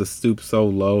you have to stoop so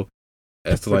low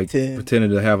as to like Pretend.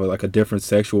 pretending to have a different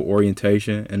sexual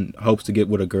orientation and hopes to get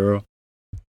with a girl.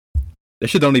 That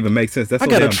shit don't even make sense. That's I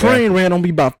so got a damn train ran on me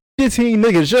about 15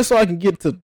 niggas just so I can get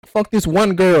to fuck this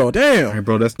one girl. Damn. Hey,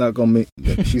 bro, that's not gonna make.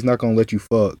 She's not gonna let you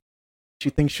fuck.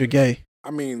 She thinks you're gay. I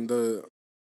mean, the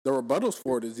rebuttals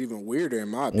for it is even weirder in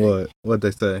my opinion. What they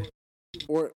say?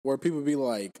 Or people be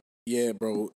like, yeah,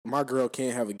 bro, my girl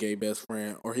can't have a gay best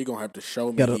friend, or he gonna have to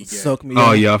show me Gotta he gay. suck me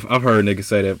Oh off. yeah, I've heard niggas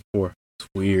say that before. It's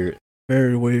weird.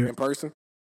 Very In weird. person.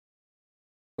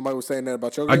 Somebody was saying that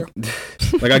about your I, girl.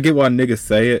 like I get why niggas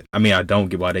say it. I mean, I don't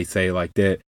get why they say it like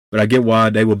that, but I get why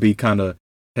they would be kind of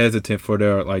hesitant for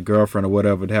their like girlfriend or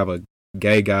whatever to have a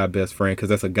gay guy best friend because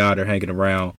that's a guy they're hanging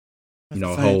around, At you know,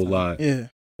 the a same whole time. lot. Yeah.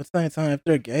 At the same time, if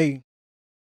they're gay,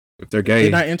 If they're gay,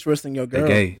 they're not interested in your they're girl.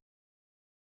 gay.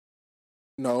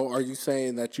 No, are you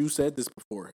saying that you said this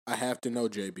before? I have to know,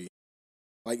 JB.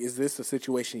 Like, is this a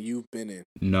situation you've been in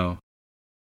No,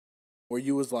 where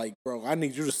you was like, bro, I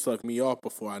need you to suck me off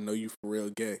before I know you for real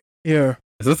gay? Yeah.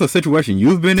 is this a situation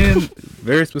you've been in?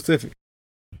 Very specific.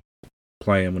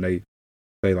 Playing when they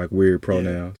say like weird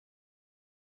pronouns.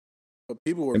 But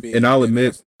people were being. And I'll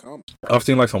admit, that's common. I've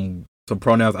seen like some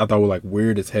pronouns I thought were like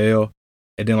weird as hell,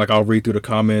 and then like I'll read through the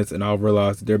comments and I'll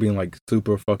realize that they're being like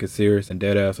super fucking serious and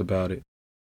dead ass about it.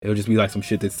 It'll just be like some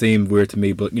shit that seemed weird to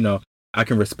me, but you know I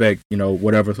can respect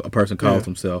whatever a person calls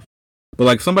himself. But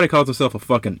like if somebody calls himself a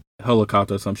fucking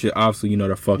helicopter or some shit, obviously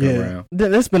they're fucking around.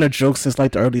 That's been a joke since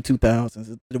like the early 2000s.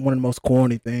 It's one of the most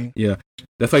corny things. Yeah,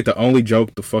 that's like the only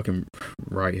joke the fucking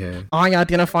right had. I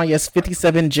identify as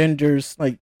 57 genders.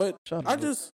 Like, But shut I up.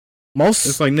 just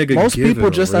It's like nigga, most give people it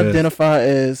a just rest. identify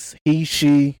as he,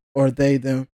 she, or they,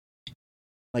 them.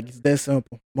 Like it's that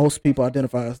simple. Most people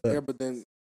identify as that. yeah, but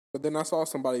then I saw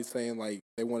somebody saying like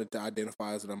they wanted to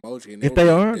identify as an emoji, and If were they being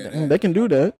are, dead then ass. they can do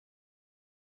that.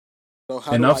 So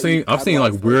how And do I've I seen even- how do I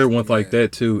like refer weird to ones like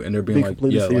that too, and they're being Be like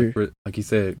completely serious. like he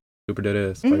said, super dead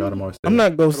ass. Like Adam always said. I'm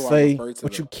not gonna How do I say refer to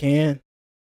what them? you can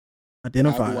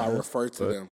identify. How do I as. refer to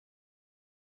But- them?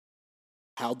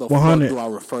 How the 100. fuck do I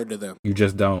refer to them? You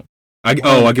just don't. I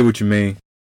 100. get what you mean.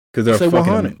 Because they're Say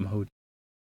fucking 100. emoji.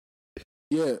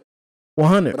 Yeah,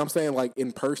 100. but I'm saying like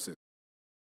in person.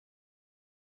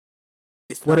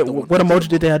 It's What not the what 100 emoji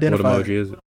did they What identify? emoji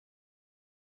is it?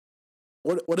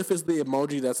 What if it's the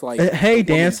emoji that's like Hey,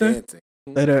 the woman dancing.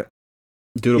 Later,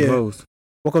 Do the Yeah. pose.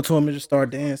 walk up to him and just start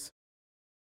dancing.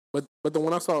 But the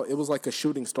one I saw, it was like a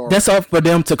shooting star. That's up for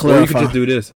them to Or you clarify. could just do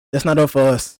this. That's not up for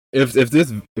us. If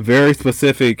this very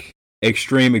specific,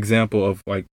 extreme example of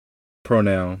like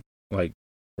pronoun, like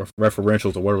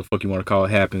referentials or whatever the fuck you want to call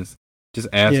it happens, just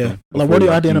ask Yeah. them. Like, what do you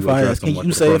before identify address as? them Can with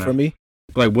you the say it pronoun. for me?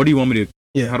 Like, what do you want me to?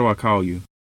 Yeah. How do I call you?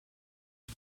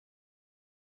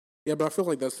 Yeah, but I feel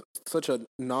like that's such a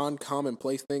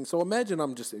non-commonplace thing. So imagine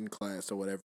I'm just in class or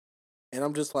whatever, and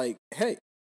I'm just like, hey,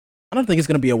 I don't think it's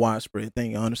gonna be a widespread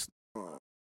thing, honestly.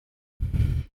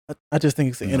 I just think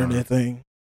it's an Nah. internet thing.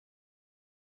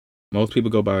 Most people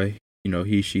go by,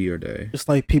 he, she, or they. Just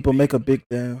like people make a big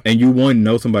deal. And you want to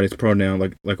know somebody's pronoun,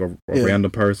 like a Yeah.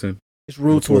 random person, It's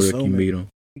rude to before you assume meet it.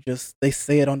 them. They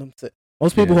say it on them.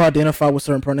 Most people Yeah. who identify with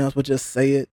certain pronouns would just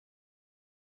say it,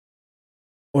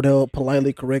 or they'll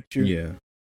politely correct you. Yeah.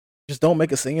 Just don't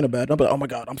make a scene about it. Don't be like, oh my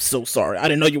god, I'm so sorry. I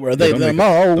didn't know you were they. don't Them. make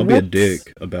Oh, Don't be a whoops.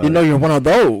 dick about You know it. you're one of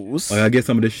those. Like I get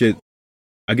some of this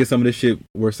shit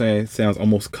we're saying sounds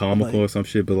almost comical Like- or some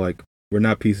shit, but like we're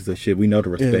not pieces of shit. We know to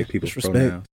respect people's just respect.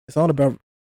 pronouns. It's all about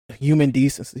human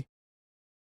decency.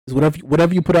 'Cause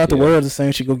whatever you put out the Yeah. world, the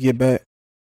same shit go get back.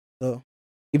 So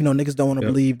even though niggas don't want to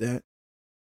Yep. believe that,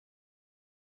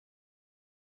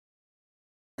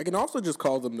 I can also just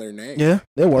call them their name. yeah,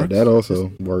 that works. That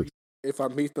also works. If I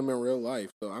meet them in real life.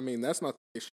 So I mean, that's not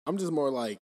the issue. I'm just more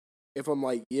like, if I'm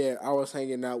like, yeah, I was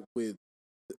hanging out with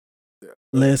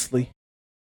Leslie.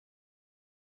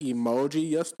 Emoji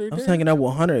I yesterday. was hanging out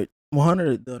with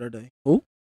 100 the other day. Who?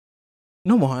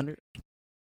 No 100.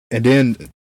 And then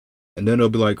they'll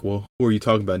be like, well, who are you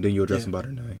talking about? And then you'll address Yeah. them by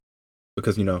their name.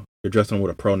 Because, you're addressing them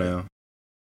with a pronoun.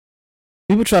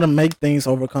 People try to make things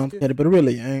overcomplicated, but it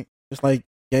really ain't. Just like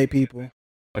gay people.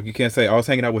 Like, you can't say, I was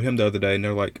hanging out with him the other day. And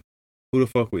they're like, who the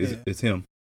fuck is him?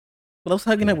 But I was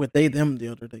hanging out with them the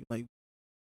other day. Like,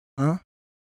 huh?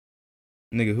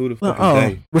 Nigga, who the fuck is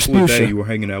they? Who is Respucia. they you were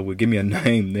hanging out with? Give me a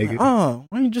name, nigga. Oh,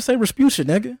 why don't you just say Respucia,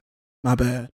 nigga? My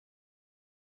bad.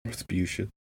 Respucia.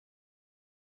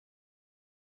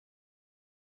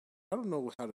 I don't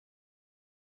know how to.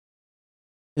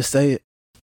 Just say it.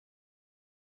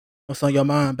 What's on your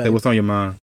mind, baby? Hey, what's on your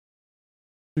mind?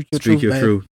 Speak your baby.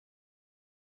 truth.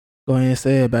 Go ahead and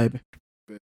say it, baby.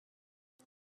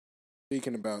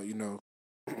 Speaking about,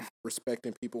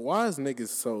 respecting people. Why is niggas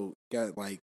so got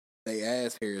like they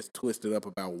ass hair is twisted up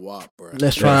about WAP, bro?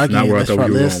 Let's try That's not again. where I thought we were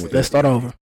going with Let's that. start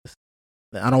over.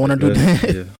 I don't want to do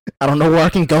that. Yeah. I don't know where I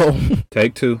can go.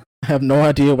 Take two. I have no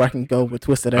idea where I can go with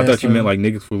twisted ass. I thought you meant like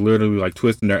niggas were literally like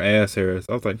twisting their ass hairs.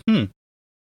 I was like,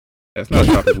 that's not a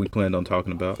topic we planned on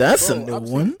talking about. That's a Bro, new I've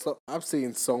one. I've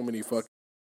seen so many fucking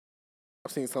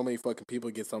people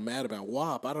get so mad about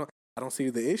WAP. I don't see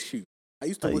the issue. I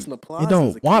used to listen to Plies. It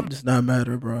don't. WAP does not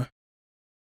matter, bro.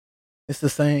 It's the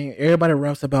same. Everybody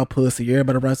raps about pussy.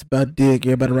 Everybody raps about dick.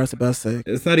 Everybody raps about sex.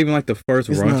 It's not even like the first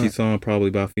It's raunchy not. song probably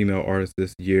by female artists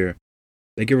this year.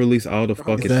 They get released all the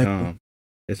fucking Exactly. time.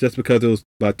 It's just because it was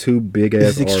by two big ass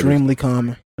It's artists. extremely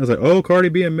common. I was like, oh, Cardi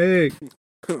B and Meg.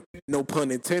 No pun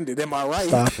intended. Am I right?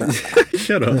 Stop it.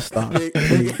 Shut up. Just stop.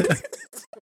 Nigga-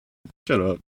 Shut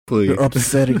up, please. You're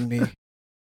upsetting me.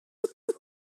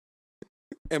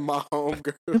 and my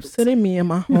homegirl. You're upsetting me and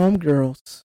my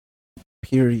homegirls.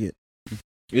 Period.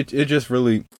 It just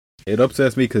really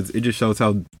upsets me because it just shows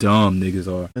how dumb niggas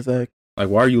are. Exactly. Like,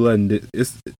 why are you letting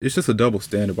this? It's just a double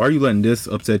standard. Why are you letting this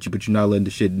upset you, but you're not letting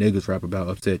the shit niggas rap about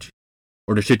upset you,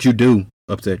 or the shit you do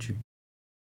upset you?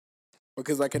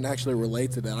 Because I can actually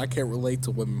relate to that. I can't relate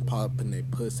to women popping their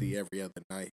pussy every other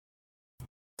night.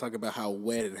 Talk about how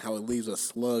wet and how it leaves a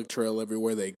slug trail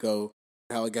everywhere they go.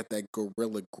 How it got that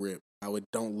gorilla grip. How it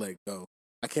don't let go.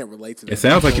 I can't relate to that. It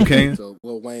sounds like you can. So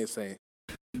Lil Wayne saying.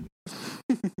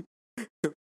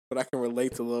 But I can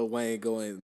relate to Lil Wayne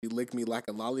going, "You lick me like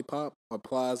a lollipop." Or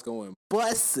Plies going,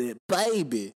 "Bust it,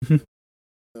 baby."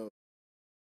 So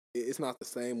it's not the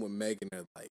same with Megan or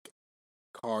like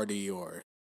Cardi or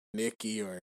Nicki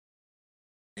or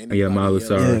anybody Miley else.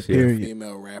 Cyrus, yeah. Period.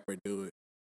 Female rapper do it.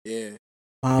 Yeah.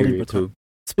 Molly Period, Baton. too.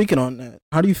 Speaking on that,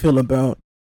 how do you feel about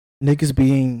niggas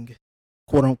being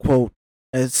quote unquote,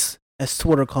 as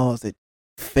Twitter calls it,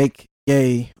 fake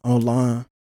gay online?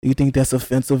 Do you think that's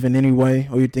offensive in any way,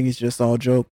 or you think it's just all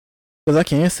joke? Because I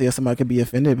can't see how somebody could be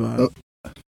offended by it.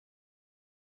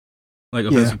 Like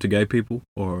offensive to gay people,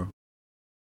 or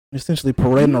Essentially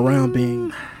parading around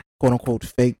being quote unquote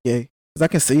fake gay. Because I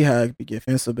can see how it could get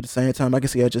offensive, but at the same time, I can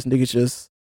see how just niggas just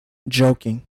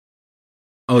joking.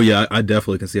 oh yeah, I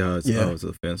definitely can see how Yeah. it's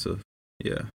offensive.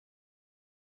 Yeah,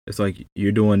 it's like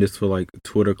you're doing this for like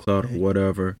Twitter clout or Right.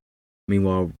 whatever.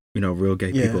 Meanwhile, real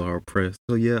gay Yeah. people are oppressed.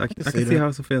 So yeah, I can see that. how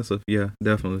it's offensive. Yeah,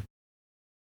 definitely.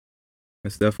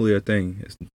 It's definitely a thing.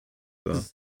 If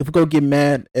we go get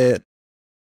mad at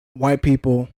white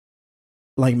people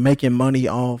like making money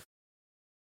off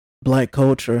black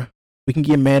culture, we can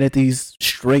get mad at these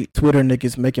straight Twitter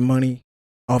niggas making money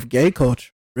off gay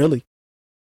culture. Really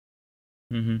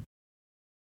Mm-hmm.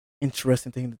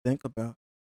 interesting thing to think about.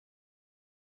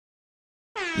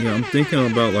 Yeah, I'm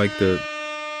thinking about like I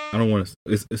don't want to.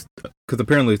 It's because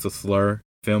apparently it's a slur.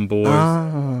 Femboys.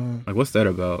 Ah, Like, what's that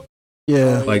about?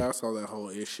 yeah. Oh, Like- yeah, I saw that whole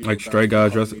issue. like about straight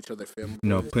guys calling dressing- each other femme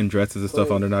boys. Putting dresses and stuff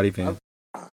But on. They're not even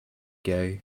I-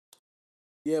 gay.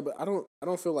 Yeah, but I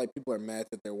don't feel like people are mad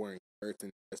that they're wearing shirts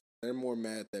and dresses. They're more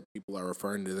mad that people are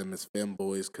referring to them as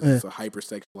femboys because Yeah. it's a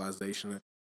hypersexualization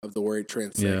of the word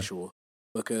transsexual.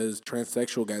 Because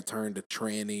transsexual got turned to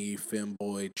tranny,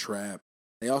 femboy, trap.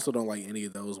 They also don't like any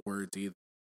of those words either.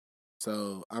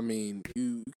 So I mean,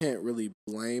 you can't really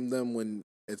blame them when,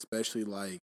 especially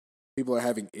like people are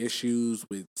having issues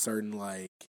with certain like.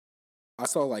 I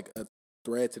saw like a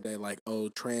thread today, like, oh,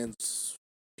 trans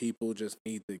people just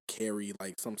need to carry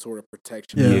like some sort of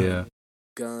protection, Yeah. Yeah.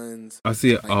 guns. I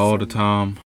see it Like all the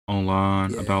some- time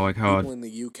online Yeah, about like how people in the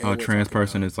UK a were trans talking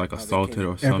person about is like how they assaulted can't-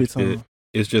 or some Every shit. time.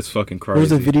 It's just fucking There was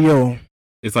crazy. a video.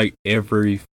 It's like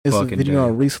every It's a fucking video I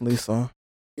day. recently saw.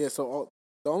 Yeah, so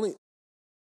the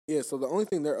only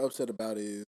thing they're upset about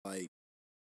is like,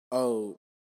 oh,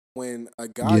 when a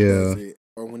guy does it,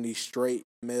 or when these straight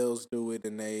males do it,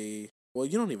 and you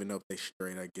don't even know if they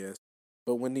straight, I guess.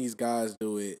 But when these guys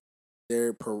do it,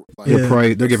 they're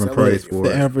they're giving praise for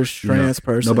the it. average trans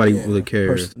person. Nobody really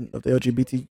cares. Person of the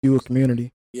LGBTQ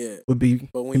community would be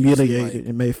humiliated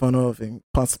and made fun of and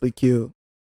possibly killed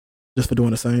just for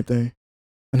doing the same thing,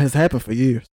 and has happened for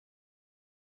years.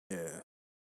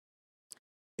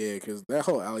 Yeah, because that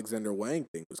whole Alexander Wang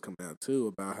thing was coming out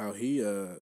too about how he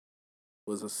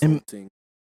was assaulting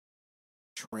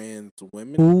trans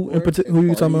women. Who in particular? Who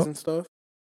you talking about? And stuff.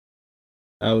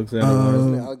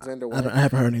 Alexander Wang. I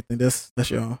haven't heard anything. That's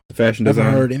y'all. The fashion designer.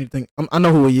 I haven't heard anything. I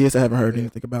know who he is. I haven't heard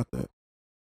anything about that.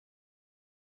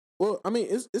 Well, I mean,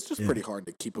 it's just pretty hard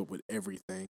to keep up with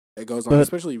everything that goes on,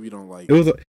 especially if you don't like. It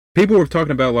was people were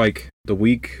talking about like the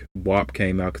week WAP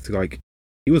came out because like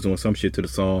he was doing some shit to the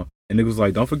song. And it was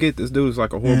like, don't forget, this dude is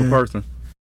like a horrible person.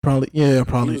 Probably. He was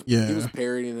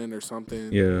parodying it or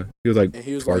something. Yeah, he was like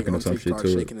twerking or some shit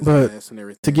to it. But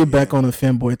to get back on the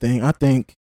femboy thing, I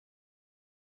think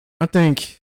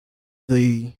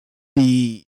the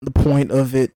point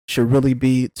of it should really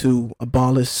be to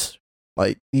abolish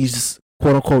like these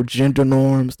quote unquote gender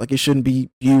norms. Like it shouldn't be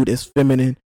viewed as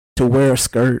feminine to wear a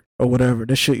skirt or whatever.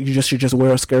 You should just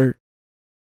wear a skirt.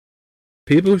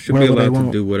 People should be allowed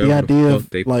to do whatever the idea the fuck of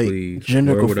they like please.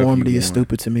 Gender conformity is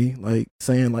stupid to me. Like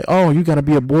saying like, oh, you gotta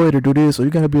be a boy to do this, or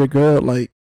you gotta be a girl. Like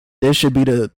there should be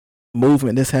the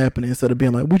movement that's happening instead of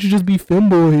being like, we should just be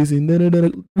femboys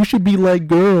and we should be like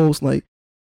girls. Like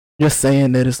just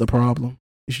saying that is the problem.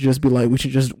 You should just be like, we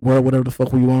should just wear whatever the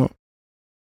fuck we want.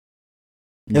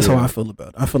 That's how I feel about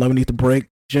it. I feel like we need to break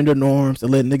gender norms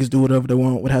and let niggas do whatever they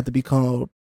want. Would have to be called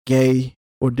gay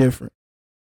or different.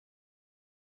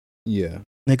 Yeah.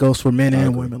 And it goes for men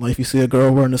and women. Like if you see a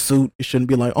girl wearing a suit, it shouldn't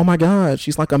be like, oh my God,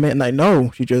 she's like a man. Like,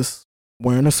 no, she just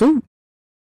wearing a suit.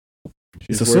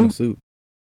 She's wearing a suit.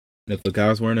 If the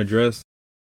guy's wearing a dress,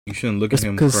 you shouldn't look at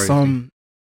him crazy.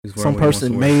 Because some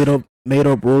person made up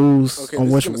rules on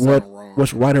what's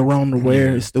right or wrong to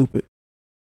wear is stupid.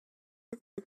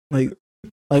 Like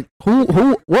what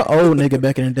old nigga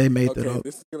back in the day made that up?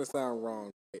 This is gonna sound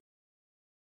wrong.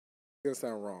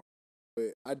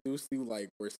 But I do see like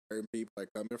where certain people are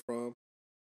coming from,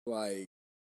 like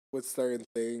with certain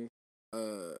things,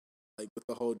 like with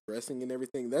the whole dressing and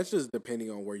everything. That's just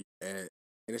depending on where you're at,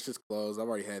 and it's just clothes. I've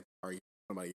already had argument with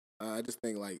somebody. I just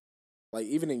think like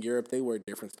even in Europe they wear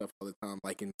different stuff all the time.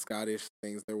 Like in Scottish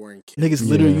things, they're wearing kilts. Niggas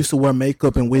literally used to wear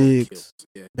makeup and wigs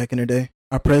back in the day.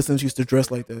 Our presidents used to dress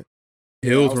like that.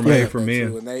 Heels were made for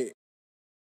men.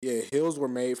 Heels were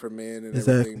made for men and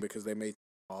everything because they made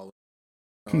all.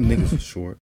 Niggas are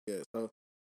short. Yeah, so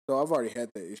I've already had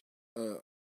that issue.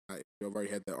 I've already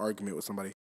had that argument with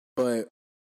somebody, but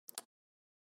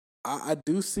I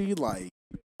do see like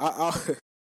I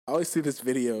always see this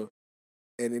video,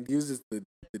 and it uses the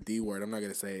D word. I'm not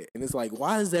gonna say it, and it's like,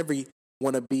 why does every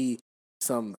want to be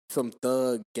some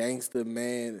thug gangster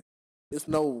man? There's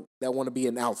no that want to be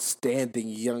an outstanding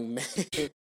young man.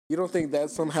 You don't think that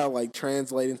somehow like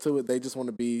translating to it? They just want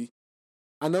to be.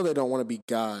 I know they don't want to be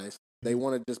guys. They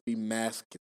want to just be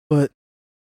masculine. But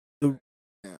you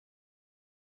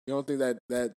don't think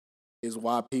that is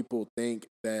why people think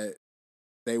that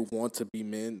they want to be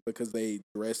men because they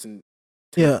dress and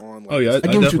on like I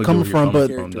get what you're coming from, but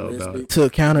to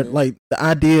counter like the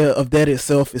idea of that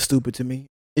itself is stupid to me.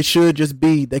 It should just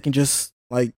be they can just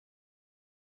like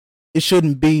it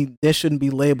shouldn't be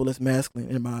labeled as masculine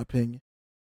in my opinion.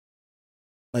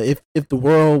 Like if the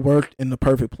world worked in the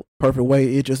perfect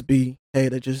way, it'd just be hey,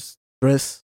 they just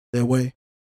dress their way.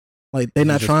 Like they're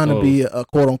not trying to be a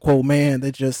quote unquote man.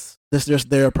 That's just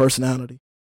their personality.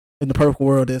 In the perfect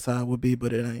world, that's how it would be,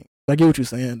 but it ain't. I get what you're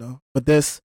saying though. But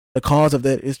that's the cause of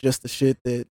that is just the shit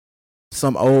that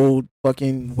some old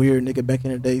fucking weird nigga back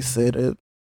in the day said it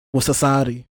was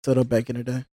society set up back in the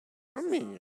day. I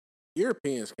mean,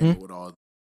 Europeans came up with all.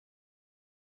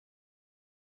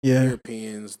 Yeah,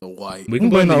 Europeans, the white. We can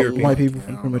blame the white people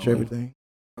for pretty much everything.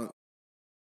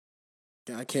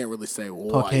 I can't really say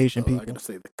Caucasian people. I gotta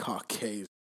say the Caucasian.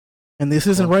 And this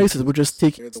isn't racist. We're just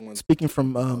speaking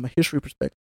from a history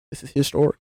perspective. This is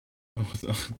historic. I was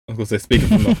gonna say speaking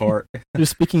from the heart.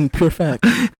 Just speaking pure fact.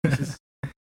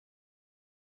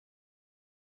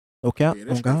 No cap.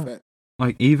 Oh God.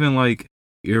 Like even like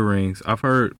earrings. I've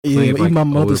heard plenty of like my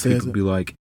mother older people be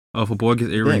like, "Oh, if a boy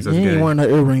gets earrings, that's gay." You ain't gay." wearing no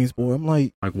earrings, boy. I'm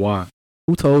like why?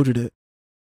 Who told you that?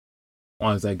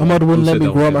 Why is that gay? My mother wouldn't let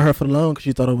me grow up my hair for long because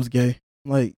she thought it was gay.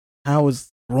 I'm like, how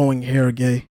is growing hair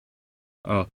gay?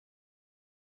 Oh,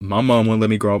 my mom wouldn't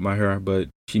let me grow up my hair, but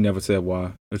she never said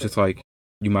why. It's just like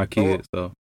you my kid,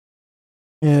 so.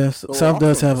 Yeah, But we're South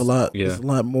does also in have the a lot. South. Yeah. It's a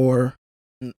lot more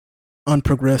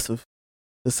unprogressive,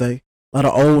 to say. A lot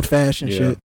of old fashioned Yeah.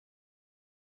 shit.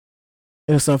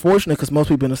 And it's unfortunate because most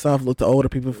people in the South look to older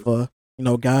people for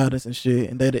guidance and shit,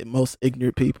 and they're the most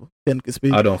ignorant people. Can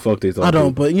speak. I don't fuck these old I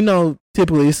don't, people. but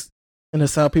typically it's in the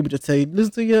South, people just tell you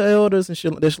listen to your elders and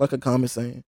shit. That's like a common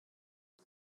saying.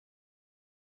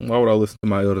 Why would I listen to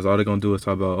my elders? All they're gonna do is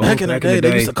talk about Back in the day,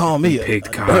 they used to call me you a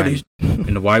picked dirty. kind.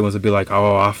 And the white ones would be like,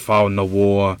 "Oh, I fought in the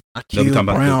war." I They'll be killed talking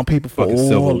about brown the people for fucking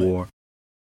Civil oil. War.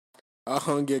 I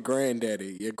hung your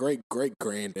granddaddy, your great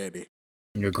granddaddy.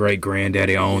 Your great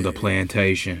granddaddy owned a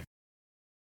plantation.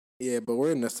 Yeah, but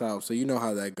we're in the South, so you know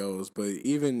how that goes. But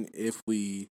even if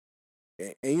we,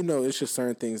 and it's just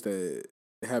certain things that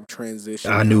have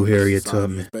transitioned. I knew out in Harriet society,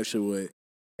 Tubman. especially with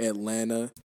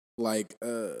Atlanta. Like,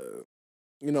 a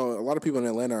lot of people in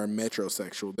Atlanta are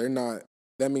metrosexual. They're not.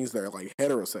 That means they're like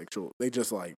heterosexual. They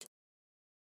just like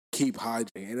keep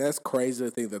hygiene, and that's crazy to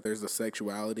think that there's a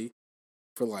sexuality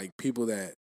for like people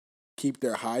that keep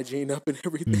their hygiene up and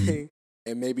everything,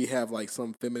 and maybe have like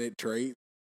some feminine traits,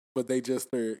 but they just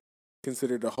are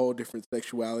considered a whole different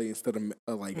sexuality instead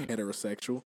of like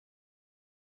heterosexual.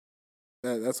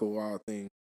 That's a wild thing to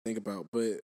think about.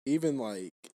 But even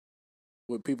like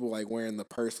with people like wearing the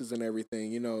purses and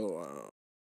everything,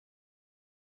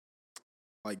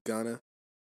 like Gunna,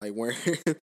 like wearing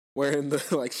wearing the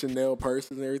like Chanel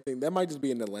purses and everything, that might just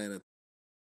be in Atlanta.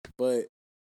 But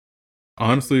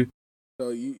Honestly, so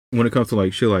you when it comes to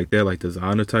like shit like that, like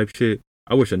designer type shit,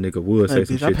 I wish a nigga would Hey, say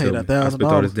some bitch, I shit paid to me. I spent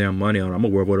all this $1,000. damn money on it. I'm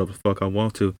gonna wear whatever the fuck I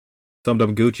want to. Some of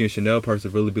them Gucci and Chanel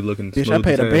purses really be looking Bitch, smooth I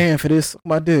paid as a hell. band for this.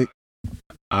 My dick.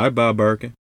 I'd buy a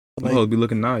Birkin. Like, Them hoes be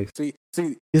looking nice. see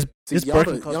this y'all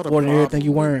Birkin the- costs y'all the more than everything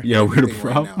you problem wearing. with Yeah, we're the everything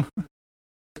right problem. now.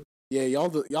 Yeah,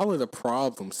 y'all are the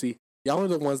problem. See, y'all are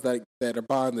the ones that are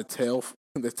buying the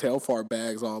Telfar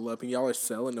bags all up, and y'all are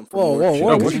selling them for Whoa, more. whoa, cheap whoa!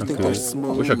 I because wish you I think could. they're I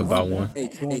smooth. wish I could buy one. Hey,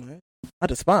 Doing that. I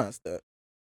despise that.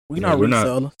 We Yeah, not we're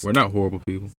resellers. We're not horrible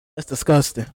people. That's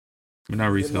disgusting. We're not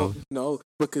Yeah, resellers. no,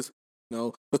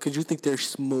 because you think they're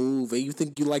smooth, and you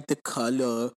think you like the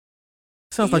color.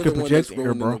 Sounds like you're you're the one that's projecting here,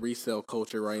 ruining bro. the resale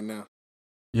culture right now.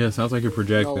 Yeah, sounds like you're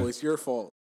projecting. No, it's your fault.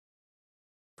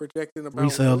 Projecting about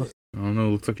Resellers. what? I don't know.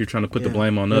 Looks like you're trying to put the Yeah,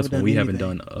 blame on you us haven't when we done haven't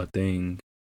anything. done a thing.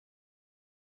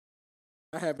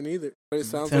 I haven't either, but it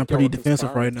sounds Sound like y'all pretty were defensive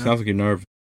conspiring. right now. Sounds like you're nervous.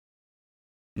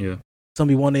 Yeah.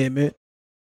 Somebody want to admit.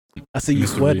 I see you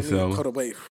Mr. sweating. Reseller. Hold on,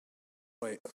 wait.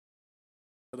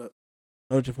 Hold up.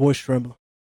 Notice your voice trembling.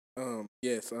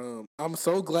 Yes. I'm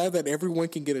so glad that everyone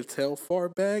can get a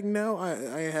Telfar bag now. I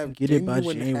have Get it by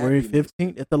genuine January happiness.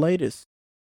 15th at the latest.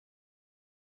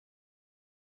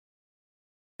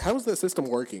 How is that system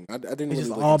working? I didn't It's really just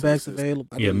look all into the bags system. available.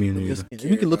 I Yeah, didn't me really neither. You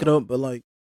care can look it about up, but like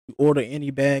you order any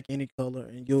bag, any color,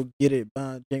 and you'll get it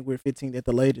by January 15th at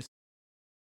the latest.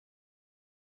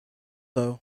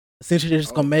 So essentially, they're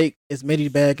just gonna make as many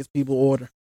bags as people order.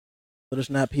 So there's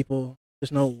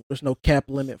no cap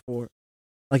limit for it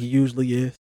like it usually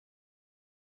is.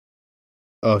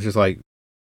 Oh, it's just like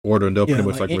order and they'll pretty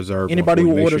much like reserve anybody one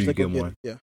who for you. Make orders, sure they you go get get one. it.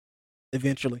 Yeah,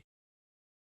 eventually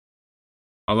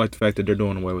I like the fact that they're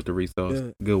doing away with the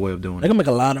resales. Good way of doing they're it. gonna make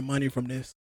a lot of money from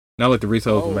this. Not like the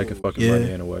resales were making fucking Yeah.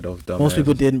 money anyway. Those dumb Most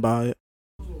people didn't buy it.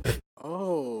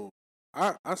 Oh,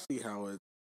 I see how it.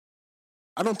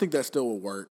 I don't think that still will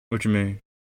work. What you mean?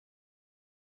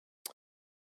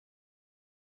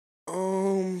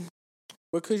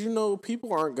 Because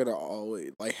people aren't gonna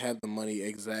always like have the money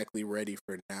exactly ready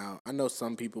for now. I know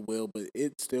some people will, but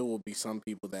it still will be some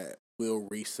people that will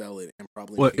resell it and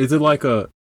probably. What is it like a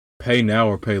pay now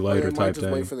or pay later it might type just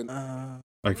thing? wait for the.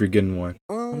 Like if you're getting one.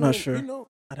 I'm not sure.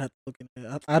 I'd have to look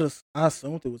into it. I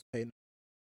assumed it was paid.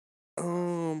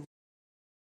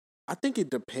 I think it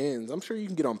depends. I'm sure you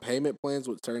can get on payment plans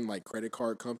with certain like credit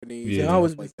card companies. Yeah,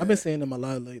 and I've been seeing them a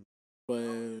lot lately.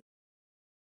 But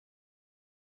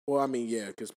well, I mean, yeah,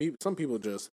 because some people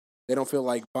just they don't feel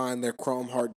like buying their Chrome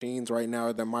Heart jeans right now,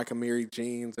 or their Mike Amiri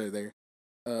jeans, or their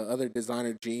other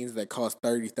designer jeans that cost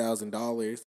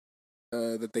 $30,000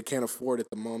 that they can't afford at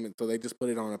the moment. So they just put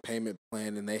it on a payment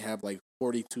plan, and they have like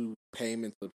 42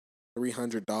 payments of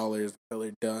 $300 until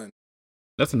they're done.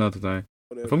 That's another thing.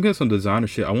 If I'm getting some designer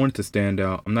shit, I want it to stand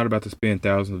out. I'm not about to spend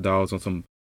thousands of dollars on some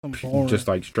just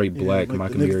like straight black like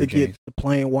Mike the niggas Amiri that jeans. get the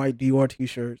plain white Dior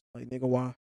t-shirts. Like, nigga,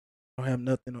 why? I don't have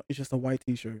nothing on. It's just a white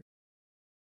t-shirt.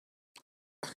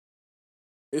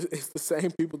 It's the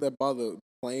same people that buy the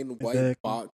plain white Exactly.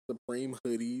 box Supreme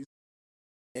hoodies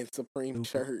and Supreme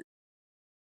shirt.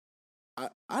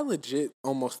 I legit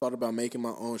almost thought about making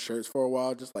my own shirts for a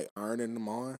while, just like ironing them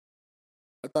on.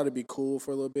 I thought it'd be cool for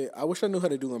a little bit. I wish I knew how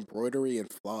to do embroidery and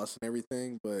floss and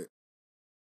everything, but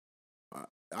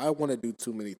I want to do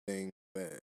too many things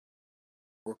that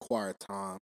require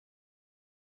time.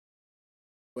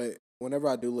 But whenever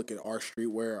I do look at our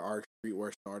streetwear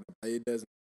startup, it doesn't.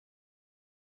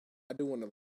 I do want to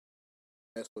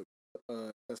mess with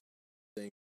test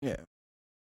things. Yeah.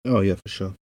 Oh yeah, for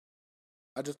sure.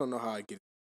 I just don't know how I get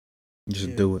it.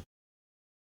 Just do it.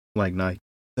 Like Nike.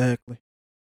 Exactly.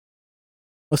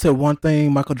 What's that one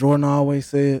thing Michael Jordan always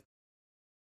said?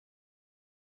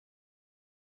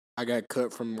 I got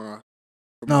cut from my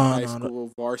No, high no,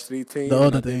 school varsity team. the and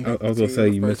other I didn't thing. make I was the gonna say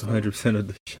team you the missed first time. 100% of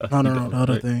the shot. No, the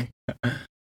other thing.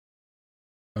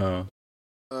 Oh,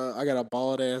 I got a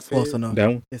bald ass Close head. enough. that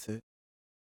one? That's it.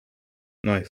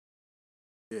 Nice.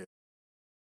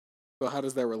 So how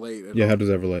does that relate? At Yeah, all? how does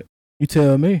that relate? You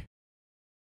tell me.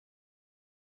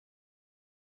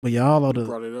 But y'all are You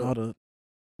brought it up.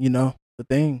 the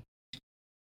thing.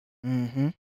 Mm-hmm.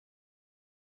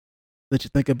 Let you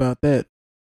think about that.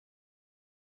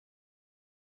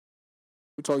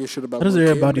 We talking shit about How does Lil' Kim,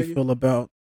 everybody nigga? feel about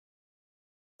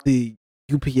the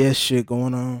UPS shit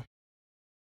going on?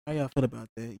 How y'all feel about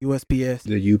that? USPS.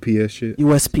 The UPS shit?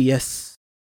 USPS.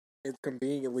 It's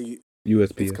conveniently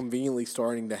USPS.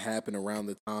 starting to happen around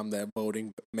the time that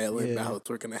voting mail-in Yeah. ballots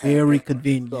are gonna happen. Very So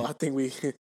convenient. I think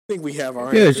we have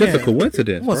our Yeah, it's just a Yeah.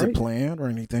 coincidence, It wasn't right? planned or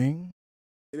anything.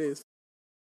 It is. It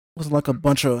was like a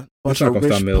bunch of It's not gonna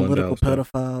rich stop mailing political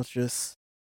ballots, though. pedophiles just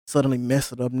suddenly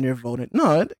mess it up and they're voting.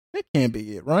 No, that can't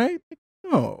be it, right?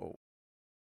 No.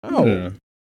 Yeah.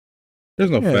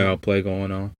 There's no Yeah. foul play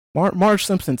going on. Marge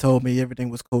Simpson told me everything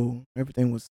was cool.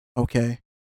 Everything was okay.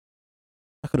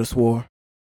 I could have swore.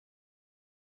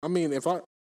 I mean, if I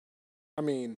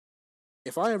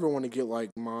ever want to get like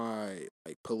my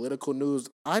political news,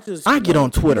 I get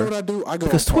on Twitter. You know what I do? I go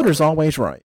Because on Parler. Twitter's always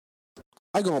right.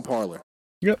 I go on Parler.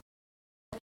 Yep.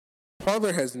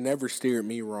 Parler has never steered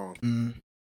me wrong.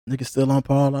 Niggas still on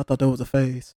Paul. I thought that was a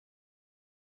phase.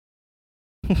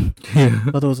 Yeah.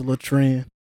 I thought it was a little trend.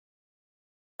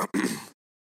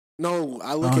 No,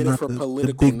 I look at it not for the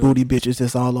political big news. booty bitches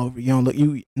that's all over. You don't look.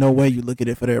 No way you look at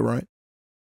it for that, right?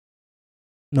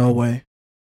 No way.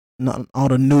 Not all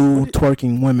the new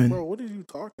twerking women. Bro, what are you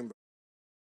talking about?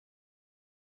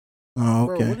 Oh,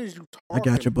 Bro, okay. what is you talking I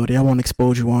got you, buddy. I won't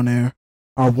expose you on there.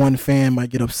 Our one fan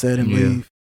might get upset and Yeah. leave.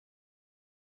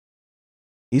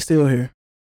 He's still here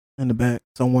in the back,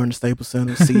 somewhere in the Staples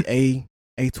Center. CA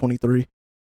A23.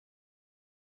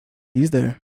 He's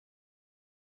there.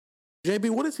 JB,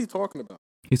 what is he talking about?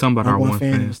 He's talking about Our our one one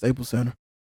fan in fan. the Staples Center.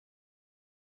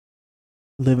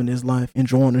 Living his life,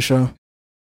 enjoying the show.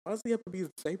 Why does he have to be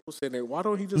the Staples Center? Why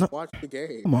don't he just watch the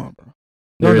game? Come on, bro.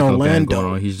 There is no game Orlando.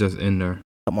 going on. He's just in there.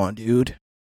 Come on, dude.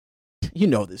 You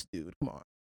know this dude. Come on,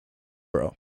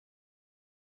 bro.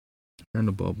 You're in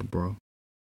the bubble, bro.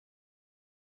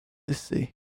 Let's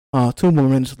see. 2 more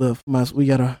minutes left. We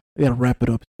gotta wrap it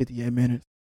up. 58 minutes.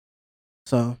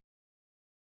 So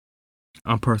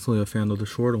I'm personally a fan of the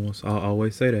shorter ones. I'll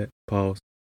always say that. Pause.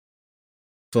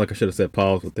 I feel like I should have said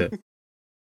pause with that.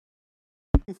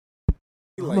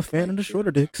 I'm a fan of the shorter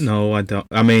dicks. No, I don't.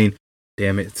 I mean,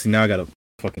 damn it. See, now I gotta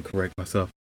fucking correct myself.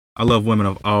 I love women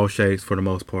of all shades for the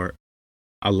most part.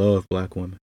 I love black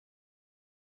women.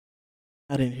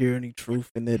 I didn't hear any truth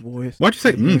in that voice. Why'd you say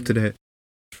I didn't hear to any that?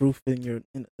 Truth in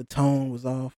the tone was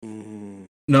off.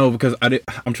 No, because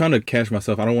I'm trying to catch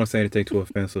myself. I don't want to say anything too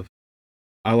offensive.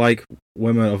 I like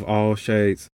women of all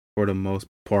shades for the most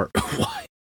part. What?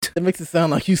 That makes it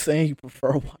sound like you saying you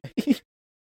prefer white.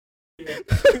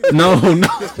 No,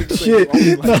 Shit.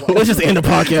 No, let's just end the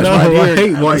podcast No, right I here.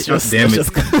 hate white. Damn it.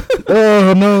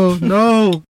 Oh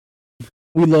no.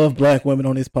 We love black women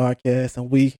on this podcast,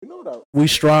 and we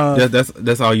strive.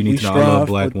 That's all you need to know. I strive love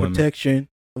black for women. protection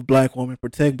of black women.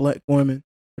 Protect black women.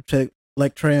 Protect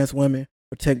black trans women.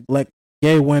 Protect black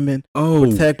gay women. Oh,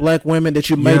 Protect black women that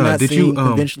you may Yeah, not did seem you,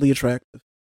 conventionally attractive.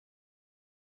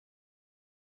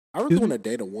 I really want to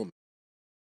date a woman.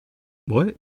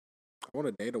 what? I want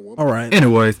to date a woman. All right.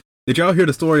 Anyways, did y'all hear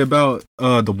the story about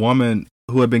the woman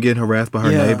who had been getting harassed by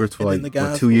her Yeah, neighbors for and then like the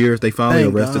guys 2 years? They finally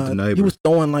Thank arrested God. the neighbor. He was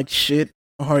throwing like shit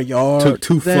on her yard. Took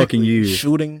 2 fucking years.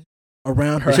 Shooting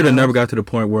around her. We should have house. never got to the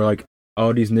point where like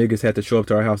all these niggas had to show up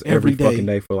to our house every day. fucking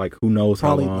day for like who knows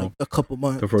Probably how long like a couple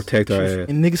months to protect our ass.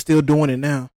 And niggas still doing it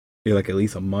now. Yeah, like at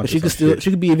least a month. But she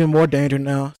could be even more dangerous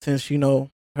now since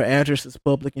her address is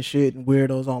public and shit and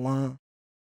weirdos online.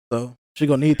 So she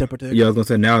gonna need that protection. Yeah, I was gonna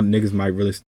say now niggas might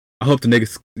really. I hope the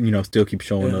niggas still keep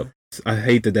showing up. I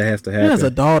hate that has to happen. She has a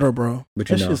daughter, bro. But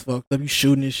That shit's fucked up. You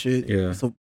shooting this shit. Yeah. It's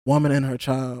a woman and her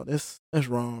child. That's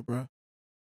wrong, bro.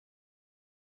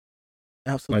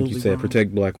 Absolutely. Like you said, wrong.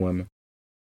 protect black women.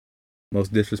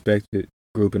 Most disrespected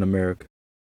group in America.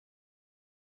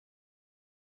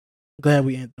 Glad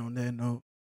we ended on that note.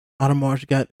 Audemars, you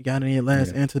got any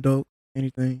last antidote?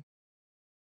 Anything?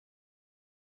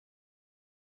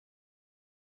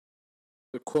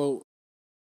 The quote,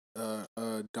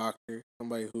 doctor,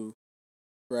 somebody who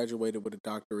graduated with a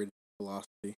doctorate in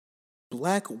philosophy.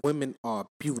 Black women are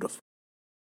beautiful.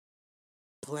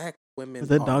 Black women Is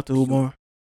that are Dr. beautiful. Umar?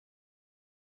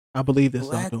 I believe that's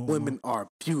Black Dr. Umar. women are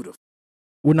beautiful.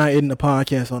 We're not ending the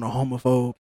podcast on a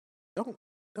homophobe. Don't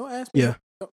ask me. Yeah.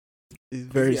 Don't. It's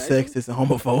very Yeah, sexist and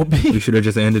homophobic. We should have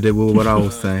just ended it with what I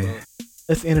was saying.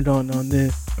 Let's end it on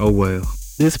this. Oh well.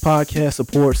 This podcast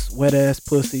supports wet ass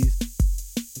pussies,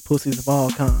 pussies of all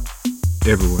kinds.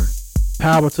 Everywhere.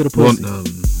 Power to the pussy. Well,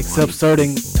 except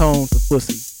certain tones of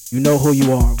pussy. You know who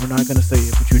you are. We're not gonna say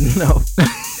it, but you know.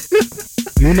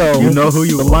 You know who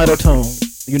you the are. Lighter tone.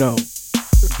 You know.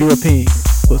 European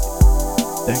pussy.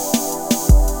 Thank you.